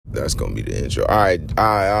That's going to be the intro. All right.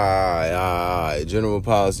 General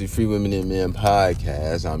Policy, Free Women and Men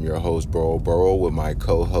podcast. I'm your host, Burrow, with my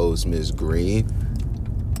co-host, Ms. Green.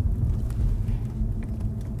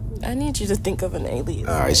 I need you to think of an alias.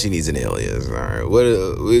 All right, she needs an alias. All right,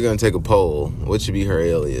 we're going to take a poll. What should be her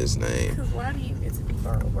alias name? Because why do you get to be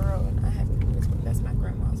Burrow? And I haven't been Miss Green. That's my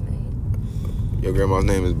grandma's name. Your grandma's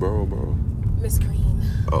name is Burrow? Miss Green.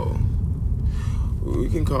 Oh. We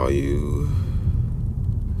can call you...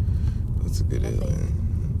 That's a good alien.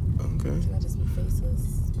 Okay. Can I just be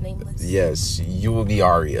faceless, nameless? Yes, you will be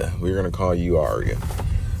Aria. We're going to call you Aria.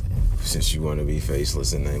 Since you want to be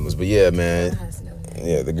faceless and nameless. But yeah, man.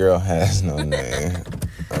 Yeah, the girl has no name.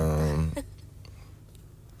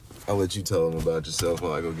 I'll let you tell them about yourself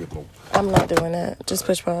while I go get my... I'm not doing that. Just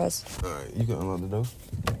push pause. All right, you can unlock the door?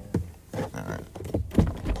 All right.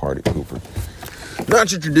 Party Cooper. Not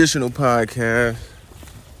your traditional podcast,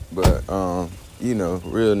 but, real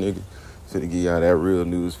nigga. Finna give y'all that real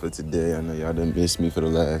news for today. I know y'all done missed me for the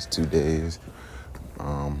last 2 days.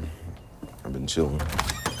 I've been chilling.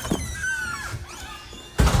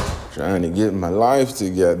 Trying to get my life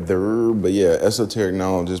together. But yeah, esoteric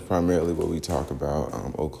knowledge is primarily what we talk about.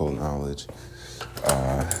 Occult knowledge.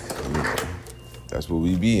 That's what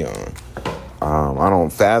we be on. I don't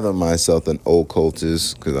fathom myself an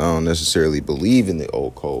occultist because I don't necessarily believe in the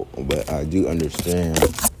occult, but I do understand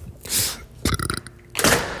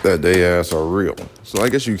that they ass are real. So I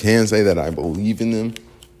guess you can say that I believe in them,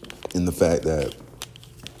 in the fact that,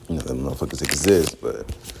 them motherfuckers exist, but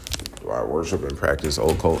do I worship and practice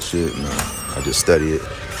occult shit? No, I just study it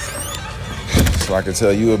so I can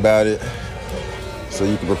tell you about it, so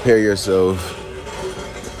you can prepare yourself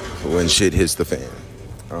for when shit hits the fan.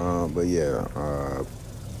 But yeah,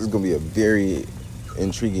 this is going to be a very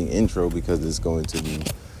intriguing intro because it's going to be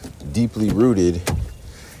deeply rooted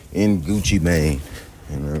in Gucci Mane.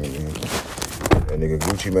 You know what I mean? That nigga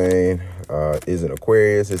Gucci Mane is an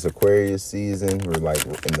Aquarius. It's Aquarius season. We're like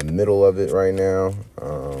in the middle of it right now.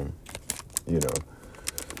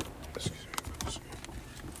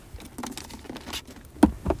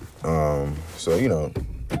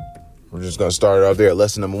 We're just going to start it out there at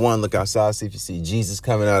lesson number 1. Look outside, see if you see Jesus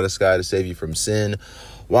coming out of the sky to save you from sin.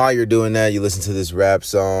 While you're doing that, you listen to this rap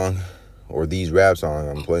song, or these rap songs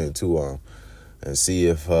I'm playing too on, and see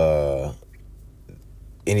if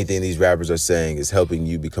anything these rappers are saying is helping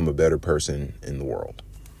you become a better person in the world.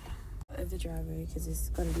 Of the driveway, because it's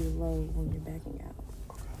going to be low when you're backing out.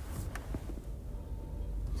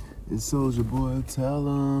 It's Soldier Boy, tell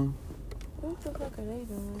him. What the fuck are they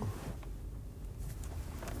doing?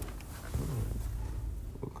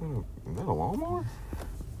 What kind of, is that a lawnmower?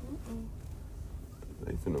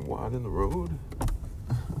 They finna widen the road.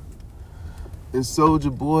 It's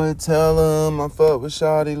Soldier Boy, tell him I fuck with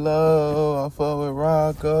Shawty Low, I fuck with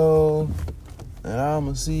Rocco, and I'm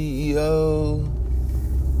a CEO.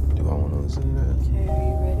 Do I want to listen to that? Okay, are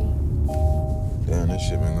you ready? Damn, this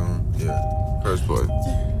shit been going. Yeah, first play.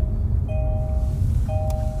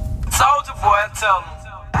 Soldier Boy, tell him.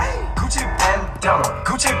 Gucci bandana,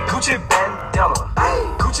 Gucci bandana, Gucci bandana,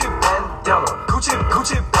 Gucci bandana, Gucci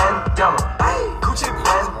bandana, Gucci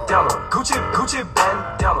bandana, Gucci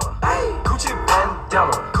bandana, Gucci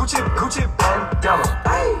bandana, Gucci bandana, Gucci bandana,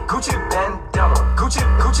 Gucci bandana, Gucci bandana,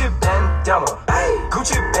 Gucci bandana, Gucci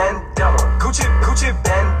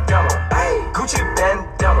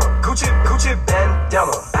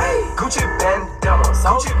bandana, Gucci bandana,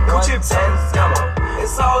 Gucci bandana.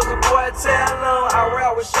 It's Soldier Boy, tell him I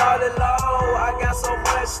rap with Shawty Low. I got so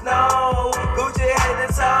much snow, Gucci head to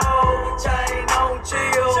toe, chain on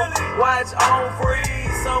chill, watch on freeze.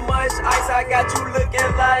 So much ice, I got you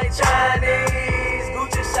looking like Chinese.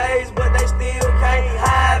 Gucci shades, but they still can't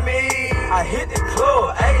hide me. I hit the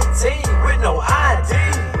club 18 with no ID.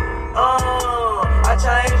 I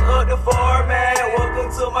changed up the format. Welcome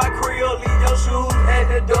to my crib, leave your shoes at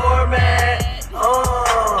the doormat.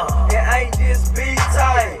 It ain't just be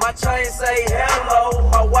tight. My chain say hello,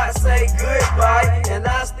 my watch say goodbye, and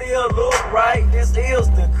I still look right. This is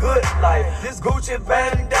the good life. This Gucci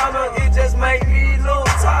bandana, it just make me look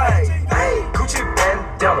tight. Gucci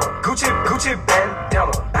bandana, Gucci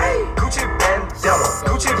bandana, Gucci bandana,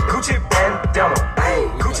 Gucci bandana, Gucci bandana,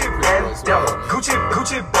 Gucci bandana, Gucci bandana, Gucci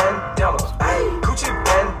bandana,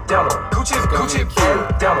 Gucci bandana, Gucci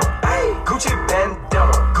bandana, Gucci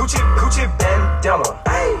bandana, Gucci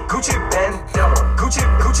bandana,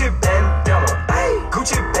 Gucci bandana,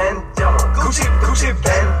 Gucci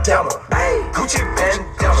bandana, Gucci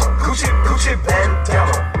bandana, Gucci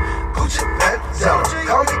bandana, Gucci bandana.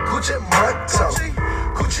 Call me Gucci Montana.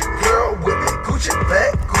 Gucci girl with me, Gucci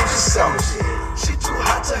bag, Gucci sandals. She too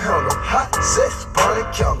hot to handle, hot sex,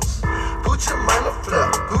 burning candles.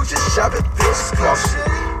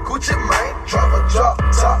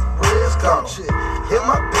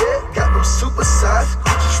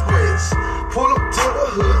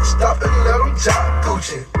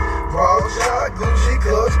 Raja, Gucci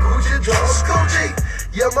gloves, Gucci drums, Gucci.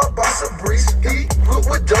 Yeah, my boss a breeze,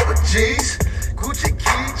 with double G's. Gucci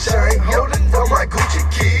keychain, holding for my Gucci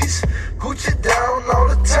keys. Gucci down all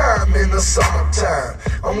the time in the summertime.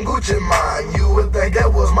 I'm Gucci mine, you would think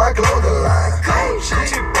that was my clothing line.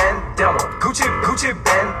 Gucci bandana, Gucci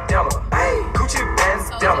bandana, Gucci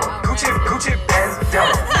bandana, Gucci bandana, Gucci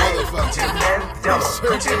bandana, Gucci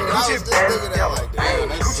bandana, Gucci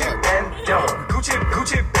bandana, Gucci bandana, Gucci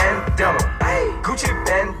bandana, Gucci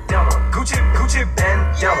bandana, Gucci bandana, Gucci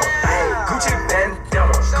bandana,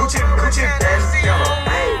 Gucci bandana,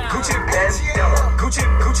 Gucci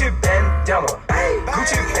bandana, Gucci bandana,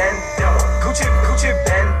 Gucci bandana, Gucci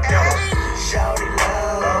bandana. Shout it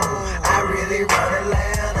loud, I really run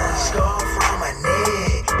Atlanta. Scar from my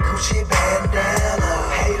neck, Gucci bandana.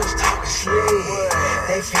 Haters talking slick,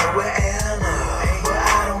 they feel with Anna, but I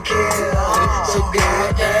don't care. So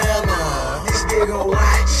goddamn, this big ol'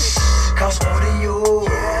 watch cost more than you. I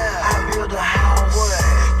build a house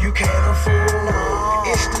you can't afford.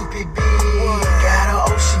 It's stupid big, got an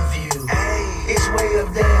ocean view. It's way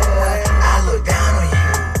up there, I look down on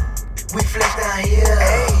you. We flex down here,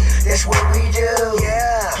 that's what we do.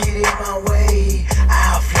 Get in my way,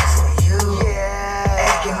 I'll flex on you.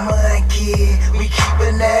 Acting monkey, we keep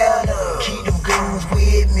banana. Keep them goons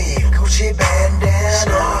with me. Gucci bandana,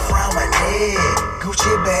 scarf around my neck.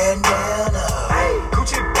 Gucci bandana,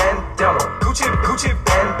 Gucci bandana, Gucci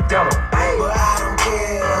bandana, but I don't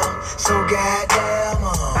care. So goddamn,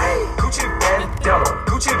 Gucci bandana,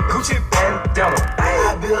 Gucci bandana, I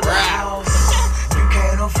build a house you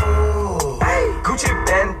can't afford. Gucci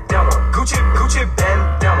bandana, Gucci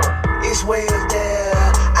bandana, It's way up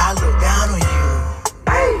there, I look down on you.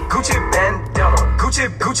 Gucci bandana, Gucci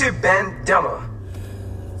bandana.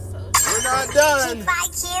 We're not done.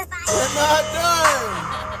 We're not done.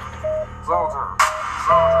 Soldier.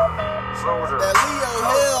 That Leo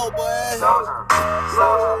hell, boy.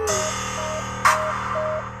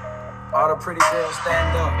 All the pretty girls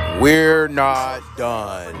stand up. We're not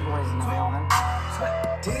done.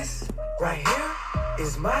 This right here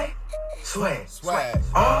is my swag. Swag.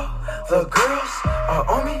 All the girls are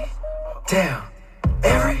on me. Damn.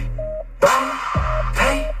 Everybody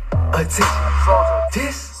pay attention.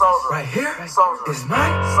 This right here is my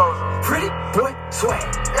pretty boy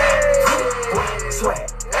swag. Pretty boy swag.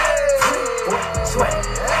 Pretty boy swag.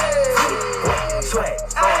 Pretty boy swag.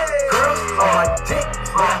 Girls on my dick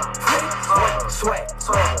when I pretty boy swag.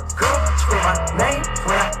 Girl, scream my name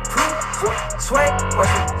when I pretty boy swag.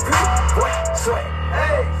 Watch me pretty boy swag.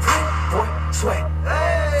 Pretty boy swag.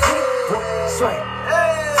 Pretty boy swag.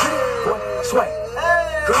 Pretty boy swag.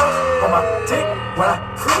 Girls on my dick when I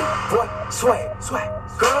pretty boy swag.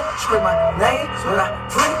 Girl, scream my name when I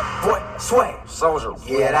pretty boy swag. Soldier.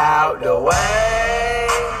 Get out the way.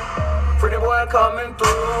 Pretty boy coming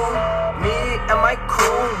through. Me and my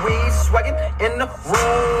crew, we swaggin' in the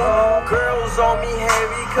room. Girls on me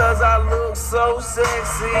heavy cause I look so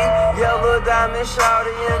sexy. Yellow diamond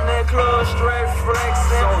shouty in the club, straight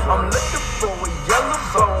flexing. I'm looking for a yellow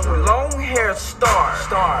bone, long hair star.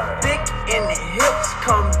 Thick in the hips,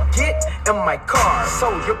 come get in my car.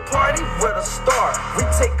 So your party with a star. We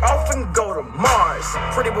take off and go to Mars.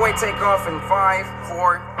 Pretty boy take off in 5,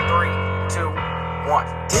 4, 3, 2, 1.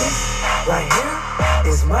 This right here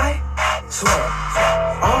is my swag.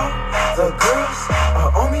 All the girls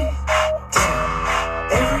are on me. Damn.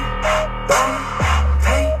 Everybody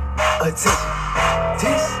pay attention.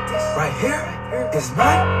 This right here is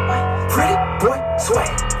my pretty boy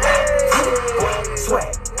swag. Pretty boy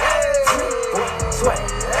swag. Pretty boy swag.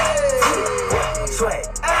 Pretty boy swag.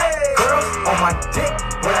 Girls on my dick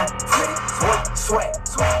when I pretty boy swag.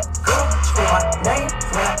 Girl, scream my name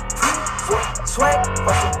when I pretty boy swag.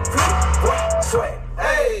 Watch me pretty boy swag.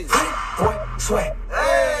 Pretty boy swag.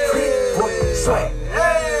 Pretty boy swag.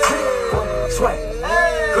 Pretty boy swag.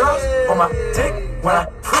 Girls on my dick when I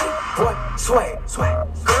pretty boy swag.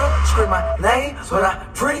 Girl, scream my name when I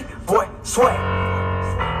pretty boy swag.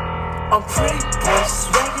 I'm pretty boy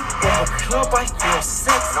swaggin' in the club, I feel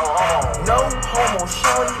sexy. No homo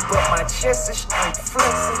shorty, but my chest is straight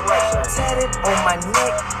flexing. Tatted on my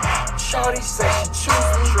neck, shorty say she choose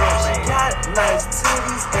me. She got nice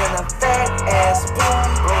titties and a fat ass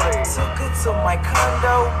booty. Took her to my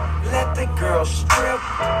condo, let the girl strip.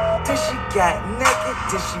 Then she got naked,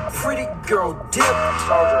 then she pretty girl dip.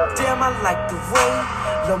 Damn, I like the way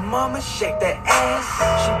the mama shake that ass.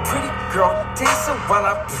 She pretty girl dancing while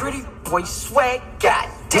I pretty boy swag. God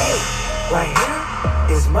damn, right here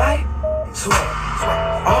is my swag.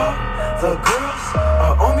 All the girls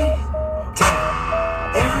are on me.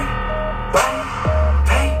 Damn, everybody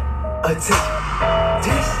pay attention.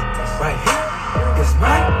 This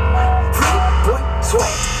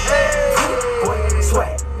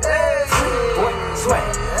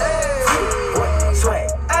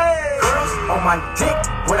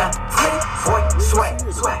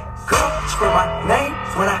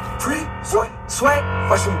when I free boy swag.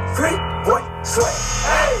 Watch me free boy swag.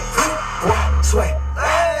 Free boy swag.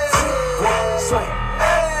 Free boy swag.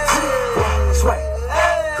 Free boy swag.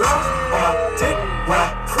 Girls on my dick when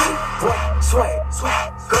I free boy swag.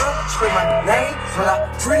 Girl scream my name when I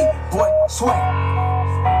free boy swag.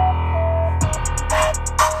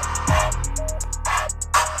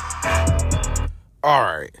 All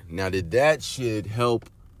right, now did that shit help?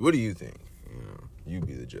 What do you think? You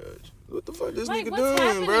be the judge. What the fuck this nigga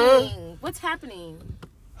doing, bro? What's happening?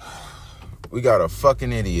 We got a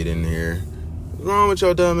fucking idiot in here. What's wrong with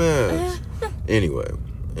your dumb ass? Anyway,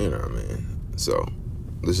 you know what I mean. So,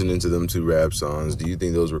 listening to them two rap songs, do you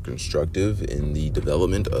think those were constructive in the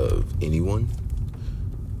development of anyone?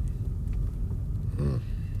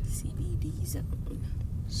 CBD zone.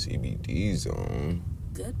 CBD zone.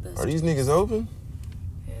 Good bus. Are these niggas open?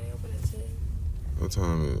 Yeah, open at 10. What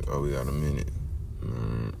time is it? Oh, we got a minute.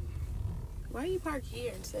 Why you park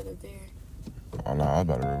here instead of there? Oh, no, I was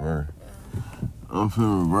about to revert. I'm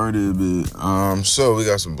feeling reverted a bit. So we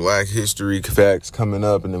got some Black History facts coming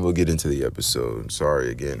up, and then we'll get into the episode.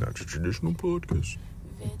 Sorry again, not your traditional podcast.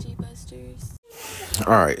 Veggie Busters.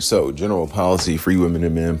 All right, so General Policy Free Women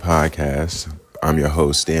and Men podcast. I'm your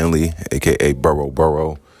host, Stanley, a.k.a.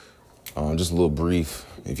 Burrow. Just a little brief,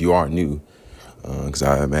 if you are new, because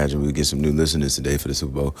I imagine we'll get some new listeners today for the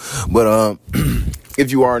Super Bowl. But if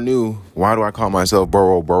you are new, why do I call myself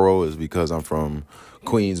Burrow? Is because I'm from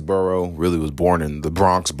Queensboro. Really was born in the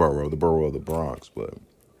Bronx borough, the borough of the Bronx.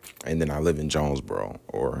 And then I live in Jonesboro,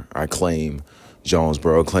 or I claim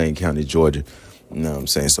Jonesboro, Clay County, Georgia. You know what I'm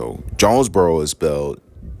saying? So Jonesboro is spelled,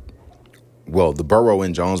 well, the borough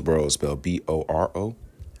in Jonesboro is spelled B-O-R-O,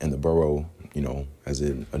 and the borough, you know, as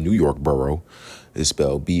in a New York borough, is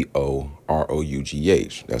spelled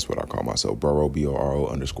B-O-R-O-U-G-H. That's what I call myself, Burrow,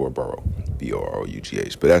 B-O-R-O_Burrow,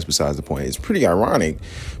 B-O-R-O-U-G-H. But that's besides the point. It's pretty ironic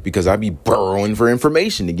because I be burrowing for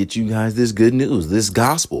information to get you guys this good news, this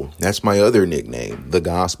gospel. That's my other nickname, the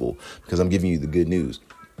gospel, because I'm giving you the good news.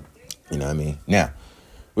 You know what I mean? Now,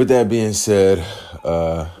 with that being said,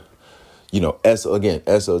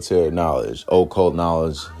 esoteric knowledge, occult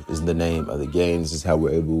knowledge is the name of the game. This is how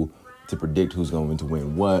we're able to predict who's going to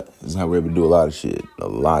win what. This is how we're able to do a lot of shit. A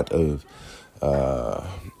lot of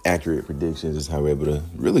accurate predictions. This is how we're able to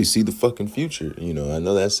really see the fucking future. You know, I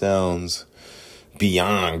know that sounds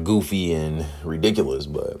beyond goofy and ridiculous,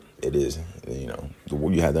 but it is. You know,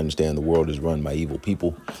 you have to understand the world is run by evil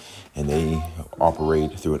people, and they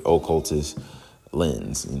operate through an occultist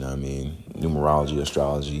lens. You know what I mean? Numerology,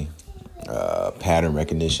 astrology, pattern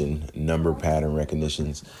recognition, number pattern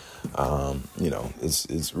recognitions.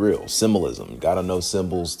 It's real. Symbolism. Gotta know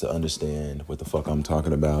symbols to understand what the fuck I'm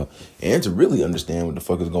talking about and to really understand what the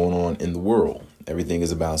fuck is going on in the world. Everything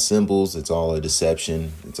is about symbols. It's all a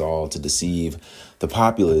deception. It's all to deceive the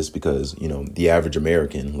populace because, you know, the average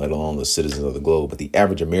American, let alone the citizens of the globe, but the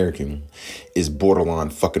average American is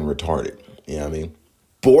borderline fucking retarded. You know what I mean?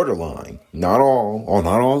 Borderline. Not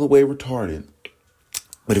all the way retarded.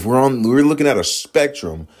 But if we're looking at a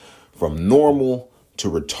spectrum from normal to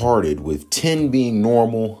retarded, with 10 being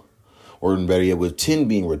normal, or better yet, with 10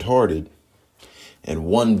 being retarded and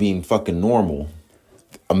 1 being fucking normal,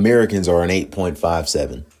 Americans are an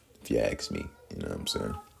 8.57, if you ask me. You know what I'm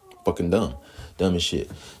saying? Fucking dumb. Dumb as shit.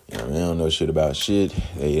 You know, they don't know shit about shit.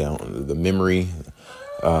 The memory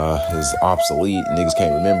is obsolete. Niggas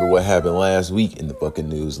can't remember what happened last week in the fucking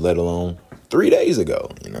news, let alone 3 days ago.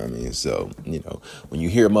 You know what I mean? So, you know, when you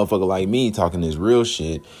hear a motherfucker like me talking this real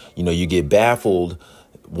shit, you know, you get baffled,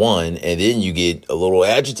 one, and then you get a little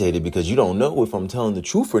agitated because you don't know if I'm telling the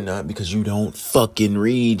truth or not because you don't fucking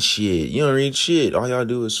read shit. You don't read shit. All y'all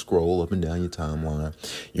do is scroll up and down your timeline.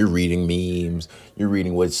 You're reading memes. You're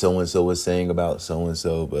reading what so-and-so is saying about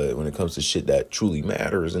so-and-so. But when it comes to shit that truly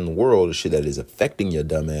matters in the world, the shit that is affecting your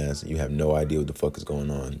dumb ass, you have no idea what the fuck is going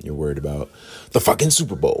on. You're worried about the fucking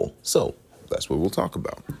Super Bowl. So that's what we'll talk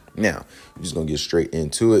about. Now, I'm just going to get straight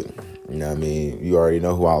into it. You know what I mean? You already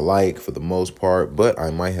know who I like for the most part, but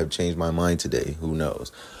I might have changed my mind today. Who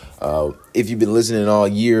knows? If you've been listening all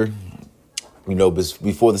year, you know,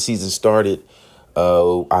 before the season started,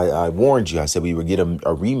 I warned you. I said we would get a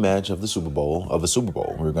rematch of a Super Bowl.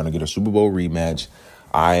 We were going to get a Super Bowl rematch.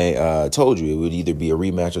 I told you it would either be a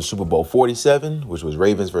rematch of Super Bowl 47, which was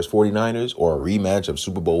Ravens versus 49ers, or a rematch of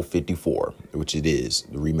Super Bowl 54, which it is.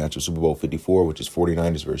 The rematch of Super Bowl 54, which is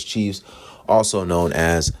 49ers versus Chiefs, also known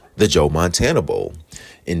as the Joe Montana Bowl.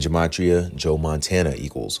 In gematria, Joe Montana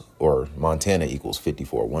equals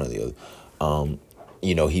 54, one or the other.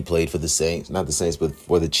 You know, he played for the Saints, not the Saints, but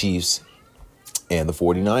for the Chiefs and the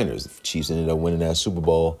 49ers. The Chiefs ended up winning that Super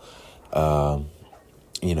Bowl.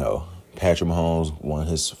 You know, Patrick Mahomes won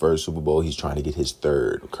his first Super Bowl. He's trying to get his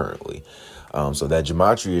third currently. So that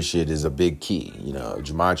gematria shit is a big key. You know,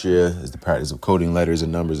 gematria is the practice of coding letters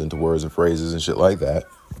and numbers into words and phrases and shit like that.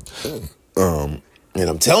 And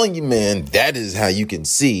I'm telling you, man, that is how you can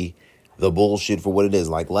see the bullshit for what it is.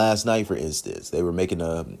 Like last night, for instance, they were making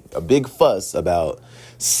a big fuss about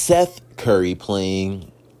Seth Curry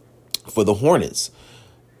playing for the Hornets.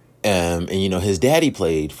 And, you know, his daddy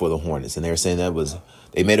played for the Hornets. And they were saying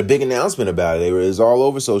they made a big announcement about it. It was all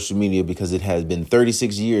over social media because it has been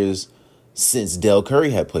 36 years since Del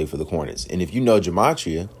Curry had played for the Hornets. And if you know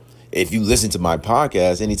gematria, if you listen to my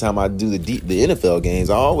podcast, anytime I do the NFL games,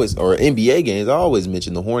 or NBA games, I always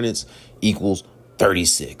mention the Hornets equals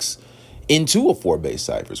 36 in 2 or 4 base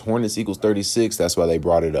ciphers. Hornets equals 36. That's why they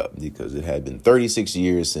brought it up, because it had been 36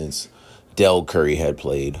 years since Del Curry had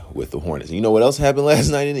played with the Hornets. You know what else happened last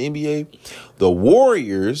night in the NBA? The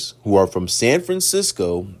Warriors, who are from San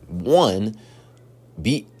Francisco,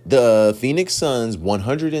 beat the Phoenix Suns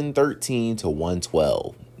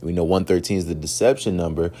 113-112. We know 113 is the deception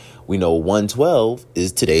number. We know 112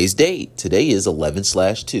 is today's date. Today is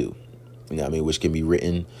 11/2. You know what I mean? Which can be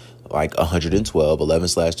written like 112,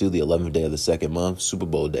 11/2, the 11th day of the second month, Super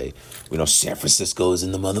Bowl day. We know San Francisco is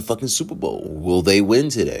in the motherfucking Super Bowl. Will they win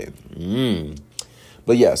today?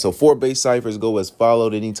 But yeah, so 4 base ciphers go as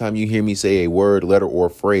followed. Anytime you hear me say a word, letter, or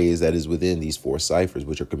phrase that is within these 4 ciphers,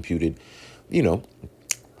 which are computed, you know,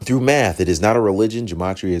 through math. It is not a religion.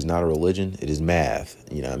 Gematria is not a religion. It is math.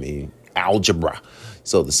 You know what I mean? Algebra.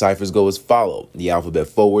 So the ciphers go as follow. The alphabet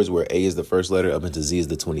forwards, where A is the first letter, up into Z is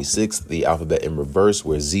the 26th. The alphabet in reverse,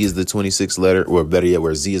 where Z is the 26th letter, or better yet,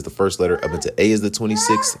 where Z is the first letter, up into A is the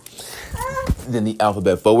 26th. Then the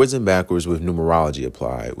alphabet forwards and backwards with numerology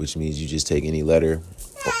applied, which means you just take any letter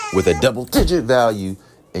with a double-digit value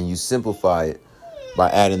and you simplify it by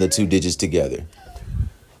adding the 2 digits together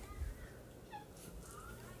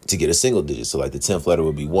to get a single digit. So like the 10th letter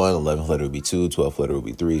would be 1, 11th letter would be 2, 12th letter would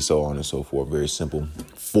be 3, so on and so forth. Very simple.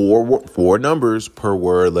 4 numbers per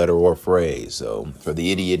word, letter, or phrase. So for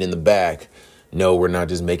the idiot in the back, no, we're not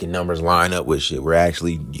just making numbers line up with shit. We're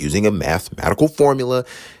actually using a mathematical formula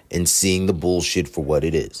and seeing the bullshit for what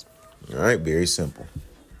it is. All right, very simple.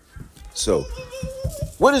 So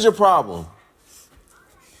what is your problem?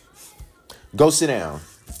 Go sit down.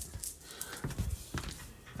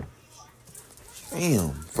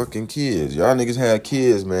 Damn, fucking kids. Y'all niggas have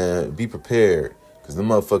kids, man. Be prepared, because the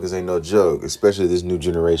motherfuckers ain't no joke, especially this new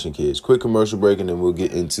generation kids. Quick commercial break, and then we'll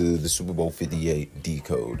get into the Super Bowl 58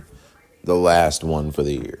 decode. The last one for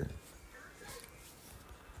the year.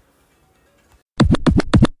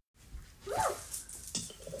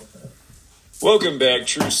 Welcome back,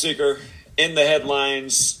 Truth Seeker. In the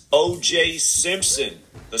headlines, O.J. Simpson,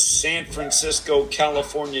 the San Francisco,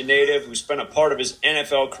 California native who spent a part of his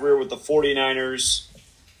NFL career with the 49ers.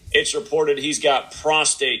 It's reported he's got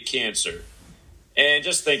prostate cancer. And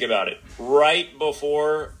just think about it. Right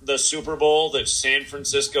before the Super Bowl that San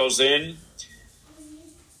Francisco's in,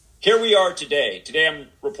 here we are today. Today I'm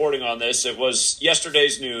reporting on this. It was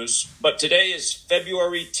yesterday's news, but today is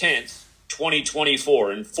February 10th.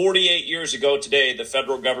 2024. And 48 years ago today, the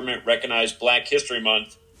federal government recognized Black History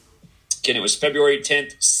Month. Again, it was February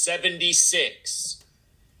 10th, 76.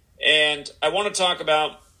 And I want to talk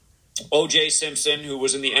about O.J. Simpson, who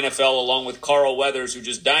was in the NFL along with Carl Weathers, who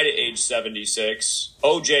just died at age 76.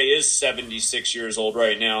 O.J. is 76 years old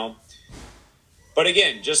right now. But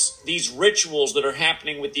again, just these rituals that are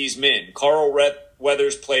happening with these men. Carl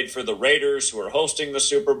Weathers played for the Raiders, who are hosting the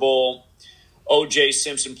Super Bowl. O.J.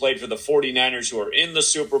 Simpson played for the 49ers, who are in the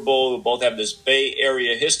Super Bowl, who both have this Bay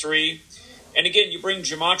Area history. And again, you bring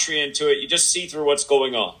gematria into it, you just see through what's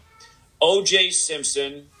going on. O.J.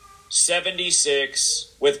 Simpson,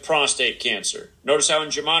 76, with prostate cancer. Notice how in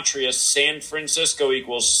gematria, San Francisco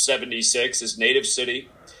equals 76, his native city.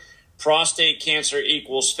 Prostate cancer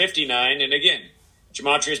equals 59. And again,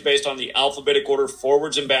 gematria is based on the alphabetic order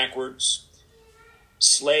forwards and backwards.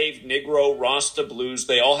 Slave, Negro, Rasta, Blues,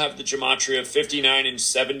 they all have the gematria of 59 and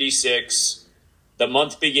 76. The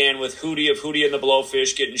month began with Hootie of Hootie and the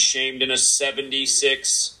Blowfish getting shamed in a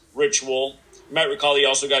 76 ritual. You might recall he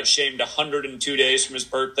also got shamed 102 days from his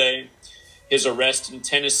birthday, his arrest in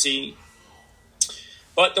Tennessee.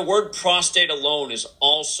 But the word prostate alone is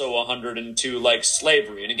also 102, like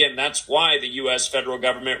slavery. And again, that's why the U.S. federal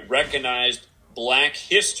government recognized Black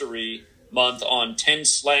History Month on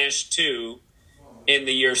 10/2 in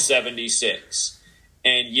the year 76.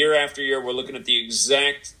 And year after year, we're looking at the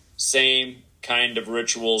exact same kind of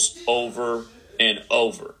rituals over and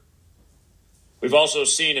over. We've also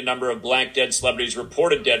seen a number of black dead celebrities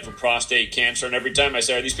reported dead from prostate cancer. And every time I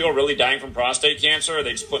say, are these people really dying from prostate cancer, or are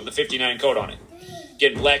they just putting the 59 code on it?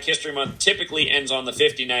 Again, Black History Month typically ends on the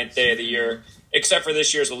 59th day of the year, except for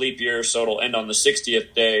this year's a leap year, so it'll end on the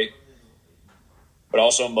 60th day. But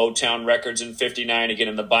also Motown Records in 59. Again,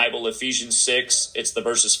 in the Bible, Ephesians 6, it's the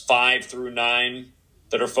verses 5 through 9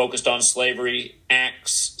 that are focused on slavery.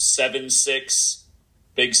 Acts 7:6,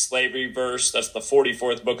 big slavery verse. That's the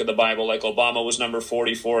 44th book of the Bible. Like Obama was number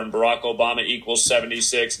 44, and Barack Obama equals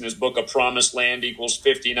 76, and his book of Promised Land equals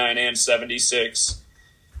 59 and 76.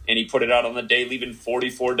 And he put it out on the day leaving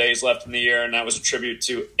 44 days left in the year, and that was a tribute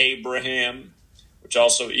to Abraham, which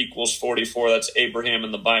also equals 44. That's Abraham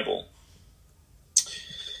in the Bible.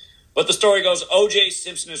 But the story goes, O.J.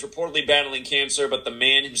 Simpson is reportedly battling cancer, but the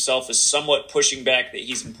man himself is somewhat pushing back that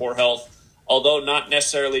he's in poor health, although not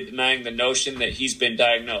necessarily denying the notion that he's been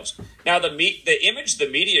diagnosed. Now, the image the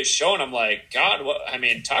media is showing, I'm like, God, what? I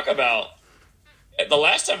mean, talk about... The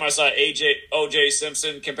last time I saw O.J.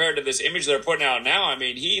 Simpson compared to this image they're putting out now, I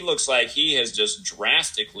mean, he looks like he has just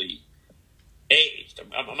drastically aged.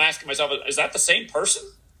 I'm asking myself, is that the same person?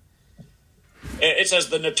 It says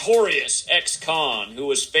the notorious ex-con who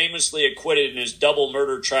was famously acquitted in his double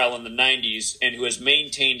murder trial in the 90s and who has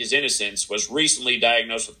maintained his innocence was recently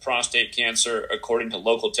diagnosed with prostate cancer, according to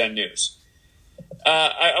Local 10 News.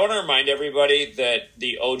 I want to remind everybody that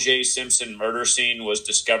the O.J. Simpson murder scene was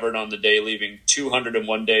discovered on the day leaving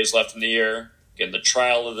 201 days left in the year. Again, the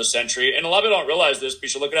trial of the century. And a lot of people don't realize this, but you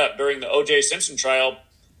should look it up. During the O.J. Simpson trial,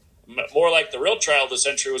 more like the real trial of the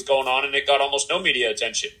century was going on, and it got almost no media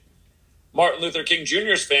attention. Martin Luther King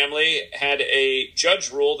Jr.'s family had a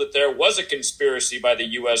judge rule that there was a conspiracy by the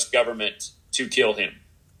U.S. government to kill him.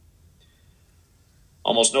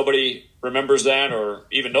 Almost nobody remembers that or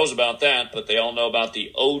even knows about that, but they all know about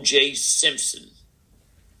the O.J. Simpson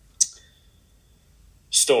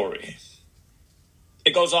story.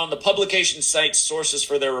 It goes on, the publication cites sources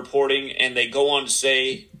for their reporting, and they go on to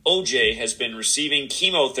say O.J. has been receiving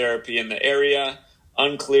chemotherapy in the area.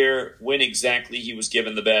 Unclear when exactly he was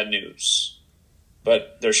given the bad news,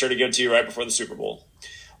 but they're sure to give it to you right before the Super Bowl.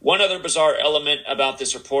 One other bizarre element about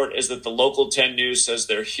this report is that the Local 10 News says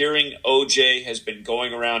they're hearing O.J. has been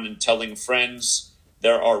going around and telling friends.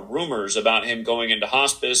 There are rumors about him going into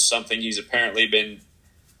hospice, something he's apparently been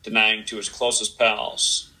denying to his closest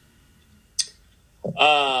pals.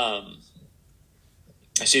 I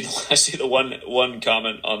see the one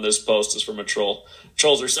comment on this post is from a troll.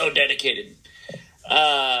 Trolls are so dedicated.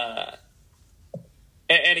 And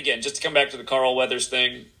again, just to come back to the Carl Weathers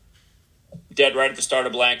thing, dead right at the start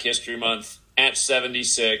of Black History Month at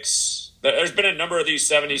 76. There's been a number of these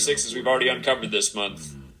 76s we've already uncovered this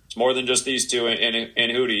month. It's more than just these two and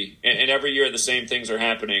Hootie. And every year the same things are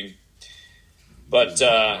happening. But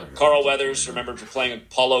Carl Weathers, remembered for playing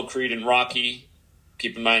Apollo Creed in Rocky.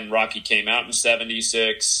 Keep in mind, Rocky came out in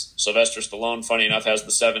 76. Sylvester Stallone, funny enough, has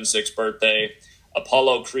the 7-6 birthday.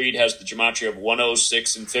 Apollo Creed has the gematria of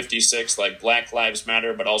 106 and 56, like Black Lives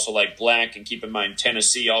Matter, but also like black. And keep in mind,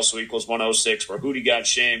 Tennessee also equals 106, where Hootie got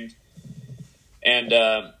shamed. And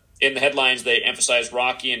in the headlines, they emphasize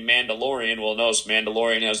Rocky and Mandalorian. Well, notice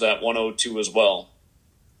Mandalorian has that 102 as well.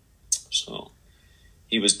 So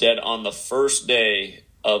he was dead on the first day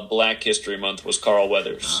of Black History Month was Carl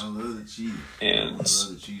Weathers. I love the Chiefs. And I love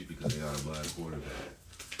the Chiefs because they got a black quarterback.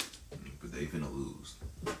 But they finna lose.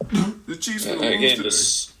 The Chiefs finna lose again, today.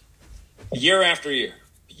 just year after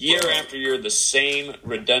year, the same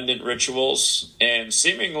redundant rituals, and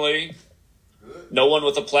seemingly no one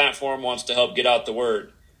with a platform wants to help get out the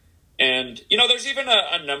word. And, you know, there's even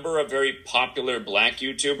a number of very popular black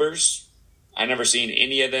YouTubers. I've never seen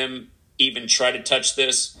any of them even try to touch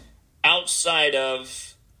this outside of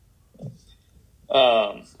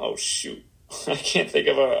oh shoot, I can't think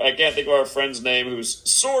of our friend's name who's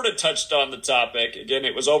sort of touched on the topic. Again,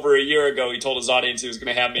 it was over a year ago. He told his audience he was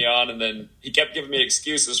going to have me on, and then he kept giving me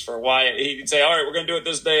excuses for why. He'd say, all right, we're going to do it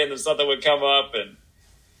this day, and then something would come up, and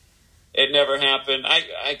it never happened.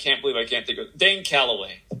 I can't believe I can't think of Dane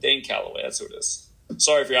Calloway. Dane Calloway, that's who it is.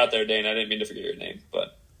 Sorry if you're out there, Dane. I didn't mean to forget your name,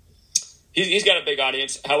 but he's got a big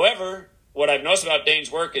audience. However, what I've noticed about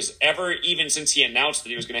Dane's work is even since he announced that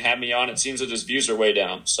he was going to have me on, it seems that his views are way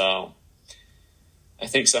down. So I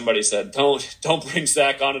think somebody said, don't bring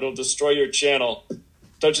Zach on. It'll destroy your channel.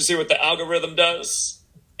 Don't you see what the algorithm does?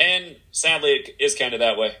 And sadly, it is kind of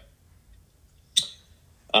that way.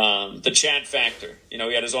 The Chad Factor. You know,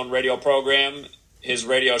 he had his own radio program. His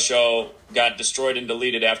radio show got destroyed and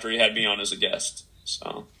deleted after he had me on as a guest.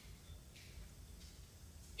 So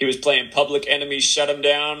he was playing Public Enemy, shut him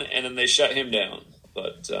down, and then they shut him down.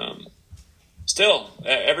 But Still,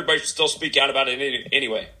 everybody should still speak out about it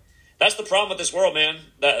anyway. That's the problem with this world, man.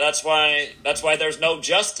 That's why there's no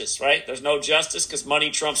justice, right? There's no justice because money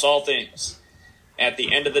trumps all things. At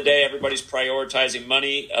the end of the day, everybody's prioritizing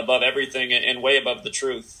money above everything and way above the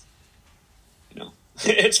truth.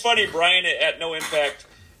 It's funny, Brian at No Impact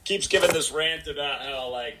keeps giving this rant about how,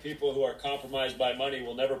 like, people who are compromised by money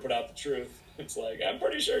will never put out the truth. It's like, I'm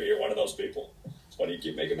pretty sure you're one of those people. It's funny you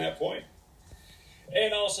keep making that point.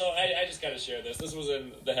 And also, I just got to share this. This was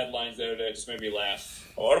in the headlines the other day. It just made me laugh.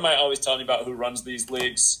 What am I always telling you about who runs these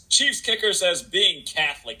leagues? Chiefs kicker says being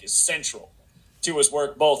Catholic is central to his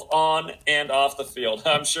work both on and off the field.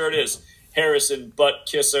 I'm sure it is. Harrison Butt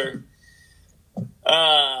Kisser.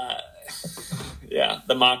 Yeah,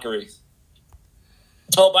 the mockery.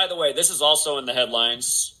 Oh, by the way, this is also in the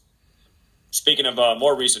headlines. Speaking of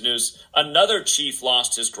more recent news, another Chief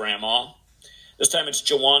lost his grandma. This time it's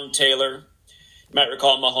Jawan Taylor. You might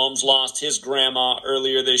recall Mahomes lost his grandma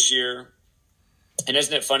earlier this year. And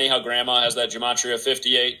isn't it funny how grandma has that gematria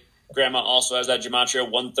 58? Grandma also has that gematria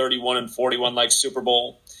 131 and 41 like Super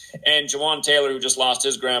Bowl. And Jawan Taylor, who just lost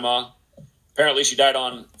his grandma, apparently she died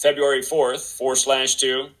on February 4th,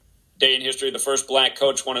 4/2. Day in history, the first black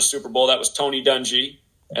coach won a Super Bowl. That was Tony Dungy.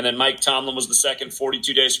 And then Mike Tomlin was the second,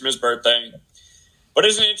 42 days from his birthday. But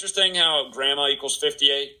isn't it interesting how grandma equals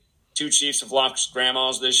 58? Two Chiefs have lost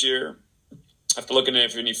grandmas this year. I have to look into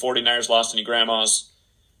if any 49ers lost any grandmas.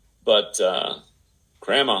 But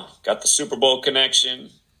grandma got the Super Bowl connection,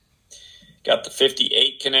 got the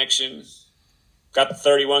 58 connection, got the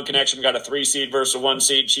 31 connection, got a 3 seed versus a 1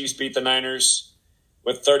 seed. Chiefs beat the Niners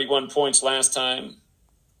with 31 points last time.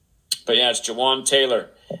 But yeah, it's Jawan Taylor.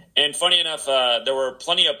 And funny enough, there were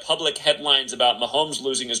plenty of public headlines about Mahomes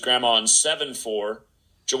losing his grandma on 7-4.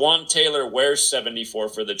 Jawan Taylor wears 74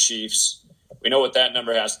 for the Chiefs. We know what that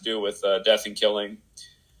number has to do with death and killing.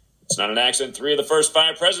 It's not an accident. 3 of the first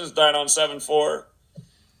 5 presidents died on 7-4.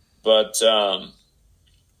 But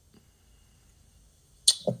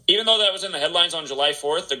even though that was in the headlines on July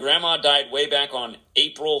 4th, the grandma died way back on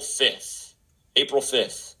April 5th. April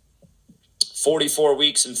 5th. 44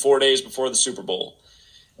 weeks and 4 days before the Super Bowl.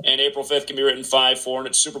 And April 5th can be written 5-4, and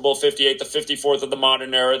it's Super Bowl 58, the 54th of the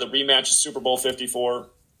modern era. The rematch is Super Bowl 54,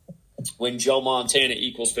 when Joe Montana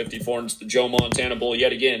equals 54, and it's the Joe Montana Bowl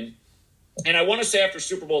yet again. And I want to say after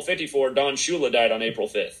Super Bowl 54, Don Shula died on April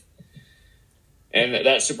 5th. And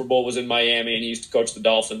that Super Bowl was in Miami, and he used to coach the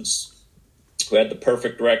Dolphins, who had the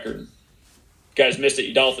perfect record. You guys missed it,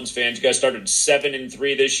 you Dolphins fans. You guys started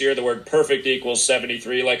 7-3 this year. The word perfect equals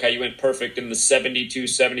 73, like how you went perfect in the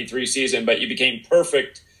 72-73 season, but you became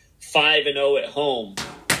perfect 5-0 at home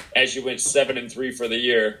as you went 7-3 for the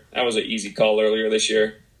year. That was an easy call earlier this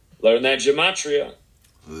year. Learn that gematria.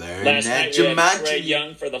 Last night we had Trae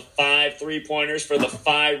Young for the 5 3-pointers for the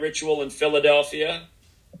 5 ritual in Philadelphia.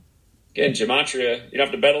 Again, gematria. You don't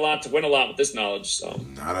have to bet a lot to win a lot with this knowledge. So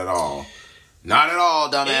Not at all. Not at all,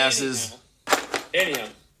 dumbasses. Anyhow,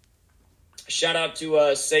 shout out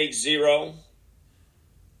to Sage Zero.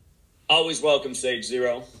 Always welcome, Sage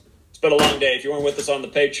Zero. It's been a long day. If you weren't with us on the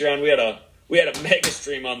Patreon, we had a mega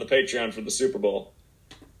stream on the Patreon for the Super Bowl.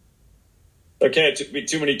 There can't be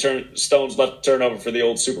too many stones left to turn over for the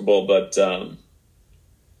old Super Bowl, but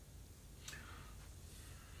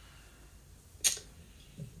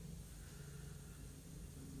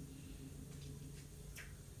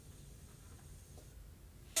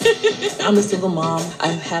I'm a single mom.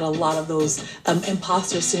 I've had a lot of those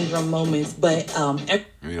imposter syndrome moments, but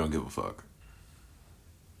You don't give a fuck.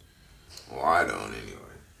 Well, I don't anyway.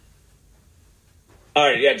 all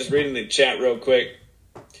right, yeah, just reading the chat real quick.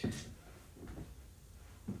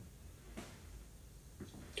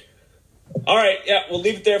 All right, yeah, we'll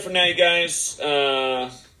leave it there for now, you guys.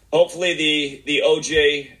 Hopefully the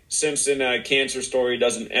O.J. Simpson cancer story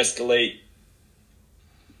doesn't escalate.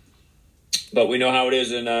 But we know how it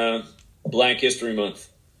is in Black History Month,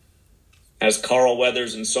 as Carl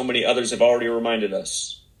Weathers and so many others have already reminded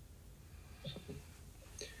us.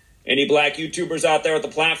 Any black YouTubers out there with the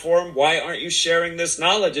platform, why aren't you sharing this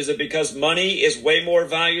knowledge? Is it because money is way more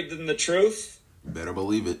valued than the truth? Better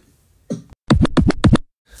believe it.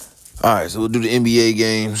 All right, so we'll do the NBA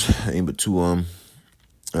games. Ain't but two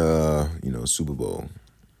Super Bowl.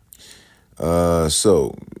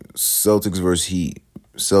 So Celtics versus Heat.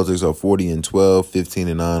 Celtics are 40-12,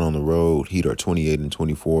 15-9 on the road. Heat are 28-24,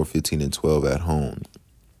 15-12 at home.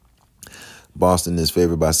 Boston is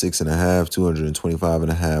favored by 6.5,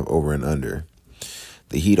 225.5 over and under.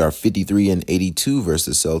 The Heat are 53-82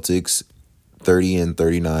 versus Celtics,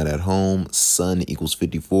 30-39 at home. Sun equals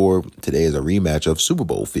 54. Today is a rematch of Super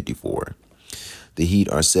Bowl 54. The Heat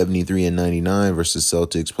are 73-99 versus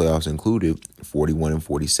Celtics, playoffs included,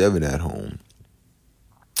 41-47 at home.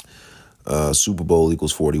 Super Bowl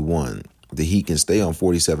equals 41. The Heat can stay on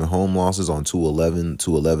 47 home losses on 211.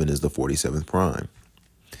 211 is the 47th prime.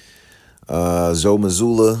 Joe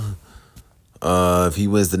Mazzulla, if he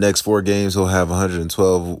wins the next 4 games, he'll have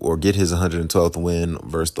 112 or get his 112th win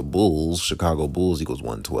versus the Bulls. Chicago Bulls equals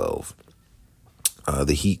 112.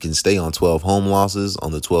 The Heat can stay on 12 home losses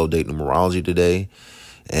on the 12-date numerology today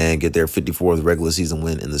and get their 54th regular season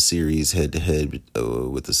win in the series head-to-head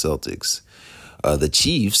with the Celtics. The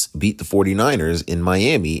Chiefs beat the 49ers in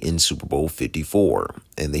Miami in Super Bowl 54,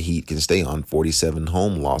 and the Heat can stay on 47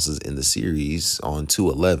 home losses in the series on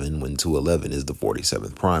 211 when 211 is the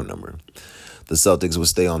 47th prime number. The Celtics would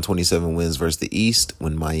stay on 27 wins versus the East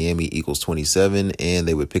when Miami equals 27, and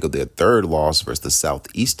they would pick up their 3rd loss versus the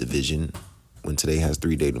Southeast Division when today has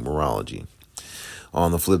 3-day numerology.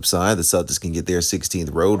 On the flip side, the Celtics can get their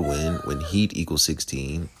 16th road win when Heat equals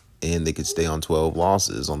 16, and they could stay on 12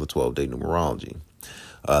 losses on the 12-day numerology.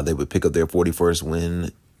 They would pick up their 41st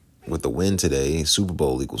win with the win today. Super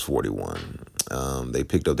Bowl equals 41. They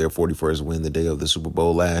picked up their 41st win the day of the Super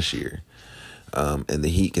Bowl last year. And the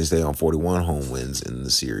Heat can stay on 41 home wins in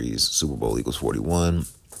the series. Super Bowl equals 41.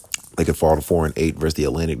 They could fall to 4-8 versus the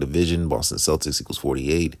Atlantic Division. Boston Celtics equals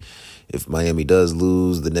 48. If Miami does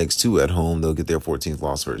lose the next 2 at home, they'll get their 14th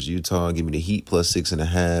loss versus Utah. Give me the Heat plus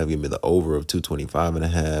 6.5. Give me the over of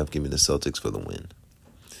 225.5. Give me the Celtics for the win.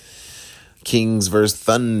 Kings versus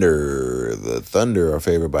Thunder. The Thunder are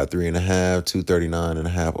favored by 3.5,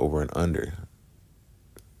 239.5 over and under.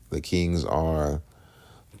 The Kings are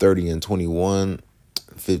 30-21,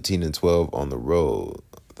 15-12 on the road.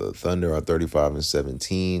 The Thunder are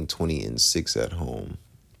 35-17, 20-6 at home.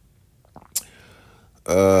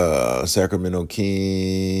 Sacramento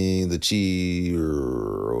King, the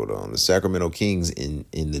Sacramento Kings in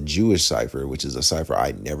the Jewish cipher, which is a cipher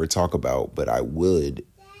I never talk about, but I would,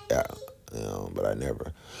 but I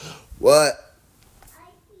never. What?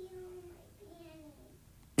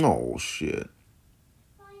 Oh shit.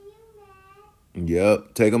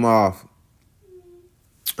 Yep, take them off.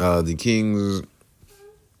 The Kings.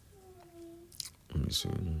 Let me see.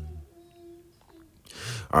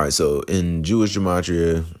 All right, so in Jewish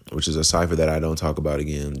gematria, which is a cipher that I don't talk about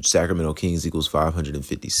again, Sacramento Kings equals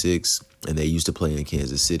 556, and they used to play in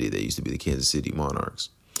Kansas City. They used to be the Kansas City Monarchs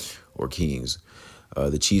or Kings.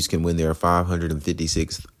 The Chiefs can win their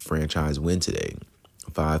 556th franchise win today.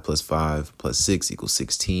 5 + 5 + 6 equals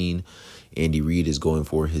 16. Andy Reid is going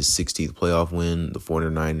for his 16th playoff win. The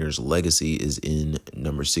 49ers' legacy is in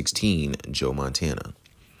number 16, Joe Montana.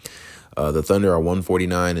 The Thunder are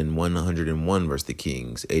 149-101 versus the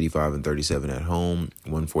Kings, 85-37 at home.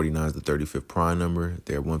 149 is the 35th prime number.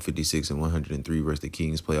 They're 156-103 versus the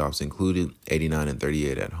Kings, playoffs included,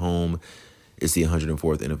 89-38 at home. It's the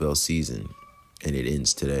 104th NFL season, and it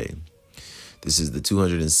ends today. This is the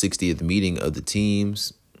 260th meeting of the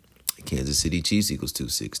teams. Kansas City Chiefs equals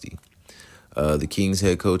 260. The Kings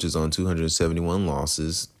head coach is on 271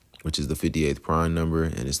 losses, which is the 58th prime number,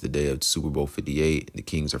 and it's the day of Super Bowl 58. The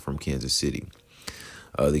Kings are from Kansas City.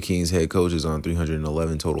 The Kings head coach is on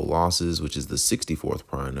 311 total losses, which is the 64th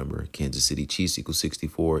prime number. Kansas City Chiefs equals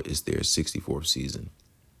 64. It's their 64th season.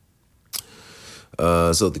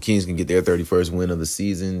 So the Kings can get their 31st win of the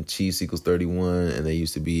season. Chiefs equals 31, and they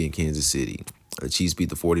used to be in Kansas City. The Chiefs beat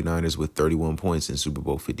the 49ers with 31 points in Super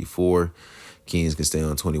Bowl 54. Kings can stay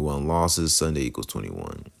on 21 losses. Sunday equals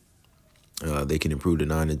 21. They can improve to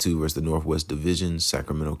 9-2 versus the Northwest Division.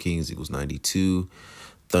 Sacramento Kings equals 92.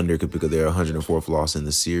 Thunder could pick up their 104th loss in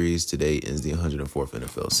the series. Today ends the 104th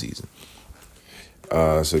NFL season.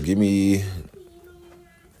 So give me...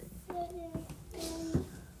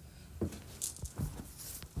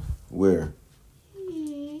 Where?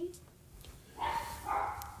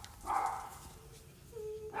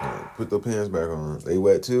 Right, put the pants back on. They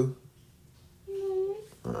wet too?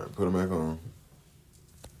 All right, put them back on.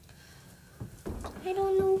 I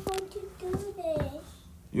don't know how to do this.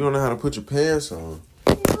 You don't know how to put your pants on?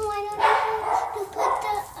 No, I don't know how to put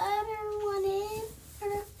the other one in.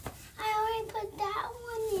 I already put that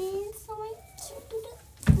one in, so I should do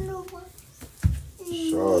the other one.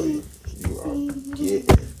 Shawty, you are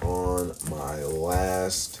getting on my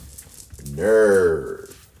last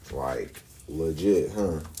nerve. Like, legit,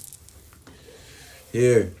 huh?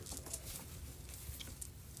 Here.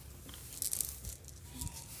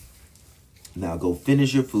 Now go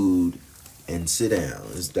finish your food and sit down.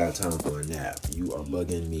 It's that time for a nap. You are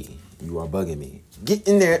bugging me. You are bugging me. Get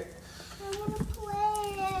in there. I want to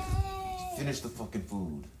play. Finish the fucking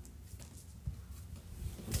food.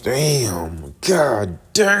 Damn. God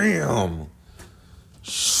damn.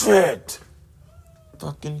 Shit.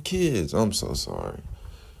 Fucking kids. I'm so sorry.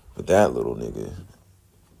 But that little nigga,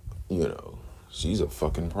 you know, she's a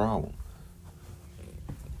fucking problem.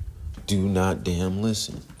 Do not damn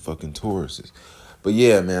listen. Fucking Tauruses. But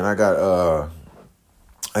yeah, man, I got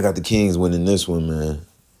the Kings winning this one, man.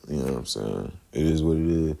 You know what I'm saying? It is what it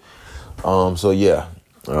is. So yeah.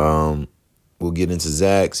 We'll get into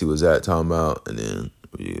Zach, see what Zach talking about, and then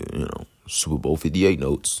you know, Super Bowl 58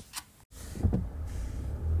 notes.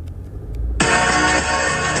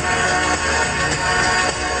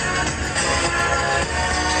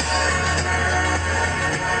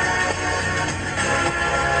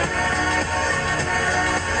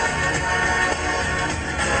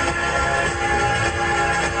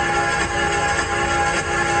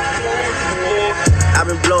 I've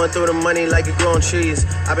been blowing through the money like it growing trees.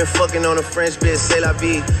 I've been fucking on a French bitch, c'est la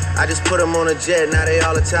vie. I just put them on a jet, now they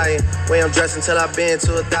all Italian. Way I'm dressed until I've been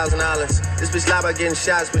to $1,000. This bitch lie about getting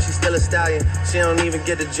shots, but she's still a stallion. She don't even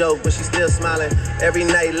get the joke, but she's still smiling. Every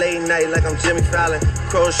night, late night, like I'm Jimmy Fallon.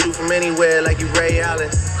 Crows shoot from anywhere, like you Ray Allen.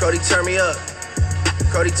 Crody, turn me up.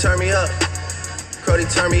 Crody, turn me up. Crody,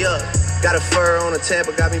 turn me up. Got a fur on a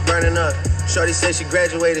Tampa, got me burning up. Shorty said she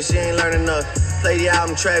graduated, she ain't learned enough. Play the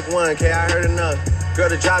album track 1, K, I heard enough. Girl,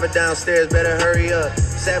 to drive it downstairs, better hurry up.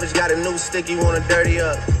 Savage got a new stick, you wanna dirty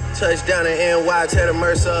up. Touchdown in NY, tear the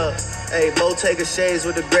Mercer up. Hey, Bo Taker shades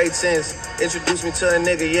with the great sense. Introduce me to a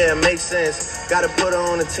nigga, yeah, it makes sense. Gotta put her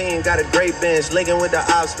on the team, got a great bench. Linking with the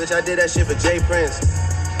ops, bitch, I did that shit for Jay Prince.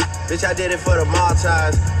 Bitch, I did it for the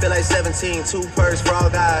Maltese. Feel like 17, 2 purse for all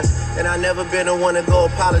guys. And I never been the one to go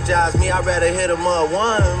apologize. Me, I'd rather hit him up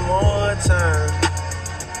one more time.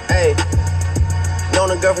 Hey.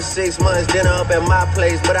 Known a girl for 6 months, dinner up at my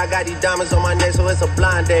place. But I got these diamonds on my neck, so it's a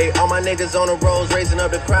blind date. All my niggas on the roads, raising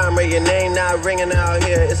up the crime rate. Your name not ringing out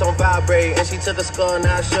here, it's on vibrate. And she took a skull,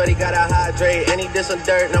 now shorty gotta hydrate. And he did some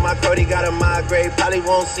dirt, now my Crody gotta migrate. Probably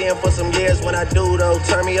won't see him for some years. When I do though,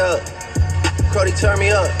 turn me up. Crody, turn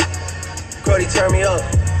me up. Crody, turn me up.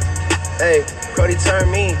 Hey, Crody, turn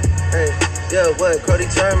me. Hey, yeah, what? Crody,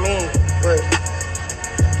 turn me. What?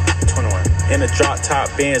 21. In a drop top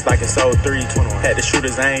Benz like it's 03. 21. Had the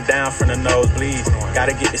shooters aimed down from the nosebleeds.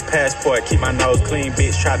 Gotta get this passport, keep my nose clean.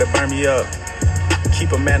 Bitch try to burn me up.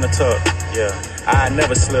 Keep a man tuck. Yeah. I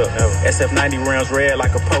never slip. SF90 rims red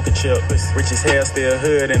like a poker chip. Rich as hell, still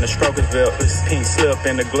hood in the stroker's belt. Pink slip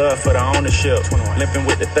in the glove for the ownership. Limping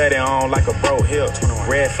with the 30 on like a bro hip.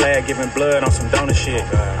 Red flag giving blood on some donor shit.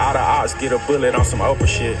 All the ops get a bullet on some Oprah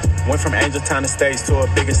shit. Went from Angeltown Estates to a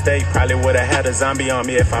bigger state. Probably would've had a zombie on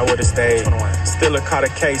me if I would've stayed. Still a caught a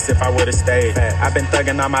case if I would've stayed. I've been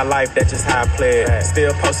thugging all my life, that's just how I played.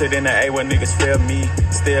 Still posted in the A where niggas feel me.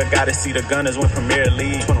 Still gotta see the gunners win Premier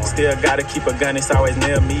League. Still gotta keep a gun, it's always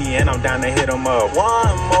near me. And I'm down to hit them up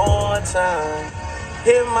one more time.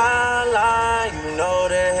 Hit my line, you know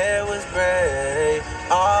the hair was gray.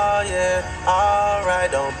 Oh yeah, alright,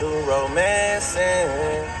 don't do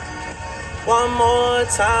romancing. One more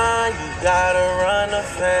time, you gotta run the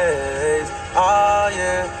phase. Oh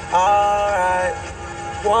yeah, alright,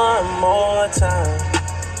 one more time.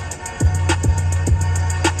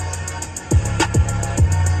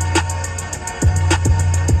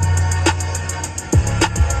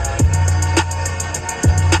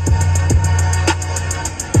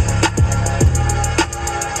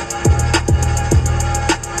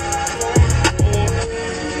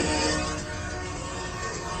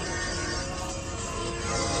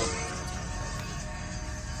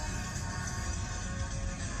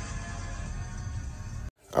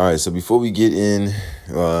 All right, so before we get in,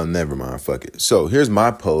 never mind, fuck it. So here's my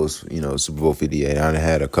post, Super Bowl 58. I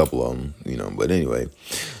had a couple of them, but anyway.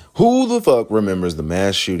 Who the fuck remembers the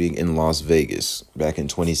mass shooting in Las Vegas back in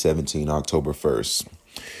 2017, October 1st?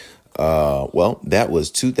 Well, that was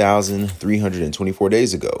 2,324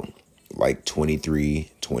 days ago, like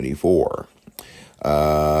 2324.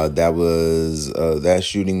 That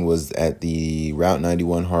shooting was at the Route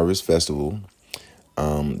 91 Harvest Festival.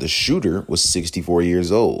 The shooter was 64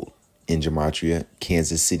 years old. In Gematria,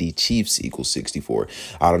 Kansas City Chiefs equals 64.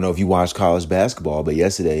 I don't know if you watched college basketball, but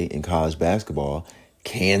yesterday in college basketball,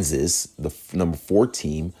 Kansas, the number 4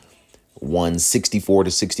 team, won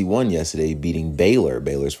 64-61 yesterday, beating Baylor.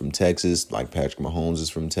 Baylor's from Texas, like Patrick Mahomes is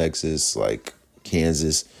from Texas, like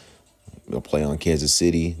Kansas. They'll play on Kansas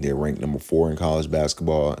City. They're ranked number 4 in college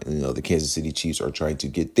basketball. And, the Kansas City Chiefs are trying to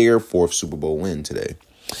get their 4th Super Bowl win today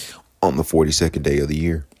on the 42nd day of the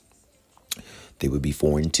year. They would be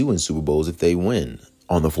 4-2 in Super Bowls if they win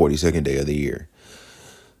on the 42nd day of the year.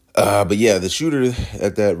 But yeah, the shooter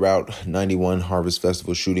at that Route 91 Harvest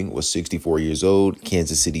Festival shooting was 64 years old.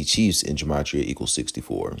 Kansas City Chiefs in Gematria equals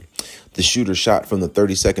 64. The shooter shot from the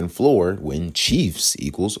 32nd floor when Chiefs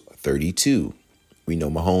equals 32. We know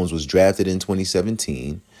Mahomes was drafted in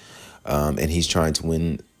 2017, and he's trying to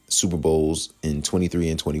win Super Bowls in 23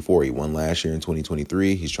 and 24. He won last year in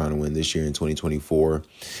 2023. He's trying to win this year in 2024.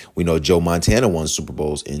 We know Joe Montana won Super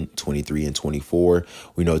Bowls in 23 and 24.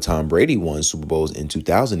 We know Tom Brady won Super Bowls in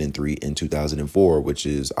 2003 and 2004, which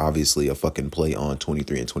is obviously a fucking play on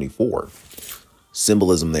 23 and 24.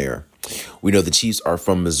 Symbolism there. We know the Chiefs are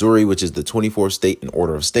from Missouri, which is the 24th state in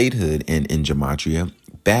order of statehood, and in gematria,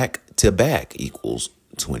 back to back equals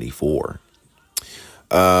 24.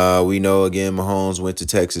 We know, again, Mahomes went to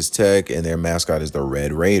Texas Tech, and their mascot is the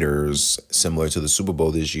Red Raiders, similar to the Super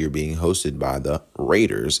Bowl this year being hosted by the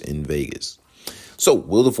Raiders in Vegas. So,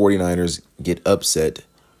 will the 49ers get upset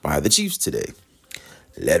by the Chiefs today?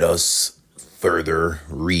 Let us further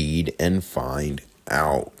read and find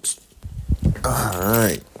out. All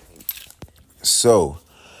right. So,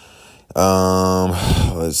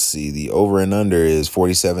 let's see. The over and under is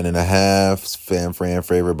 47.5. Fran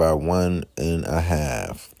favored by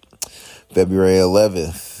 1.5. February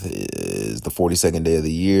 11th is the 42nd day of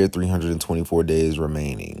the year. 324 days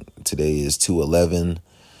remaining. Today is 2/11.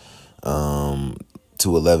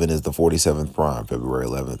 2/11 is the 47th prime, February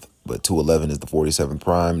 11th. But 2/11 is the 47th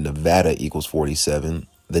prime. Nevada equals 47.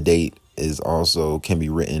 The date is also can be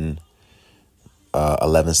written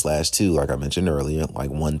 11/2, like I mentioned earlier, like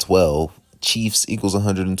 112. Chiefs equals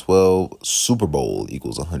 112. Super Bowl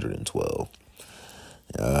equals 112.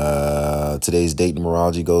 Today's date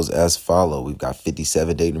numerology goes as follow. We've got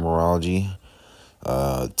 57 date numerology.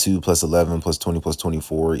 2 plus 11 plus 20 plus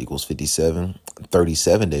 24 equals 57.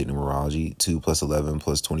 37 date numerology. 2 plus 11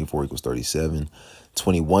 plus 24 equals 37.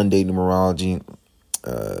 21 date numerology.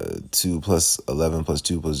 2 plus 11 plus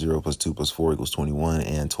 2 plus 0 plus 2 plus 4 equals 21.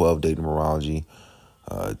 And 12 date numerology.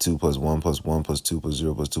 2 plus 1 plus 1 plus 2 plus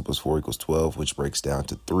 0 plus 2 plus 4 equals 12, which breaks down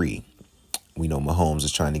to 3. We know Mahomes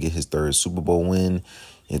is trying to get his third Super Bowl win.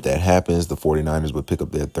 If that happens, the 49ers would pick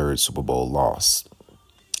up their third Super Bowl loss.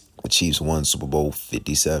 The Chiefs won Super Bowl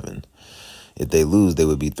 57. If they lose, they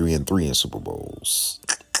would be 3-3 in Super Bowls.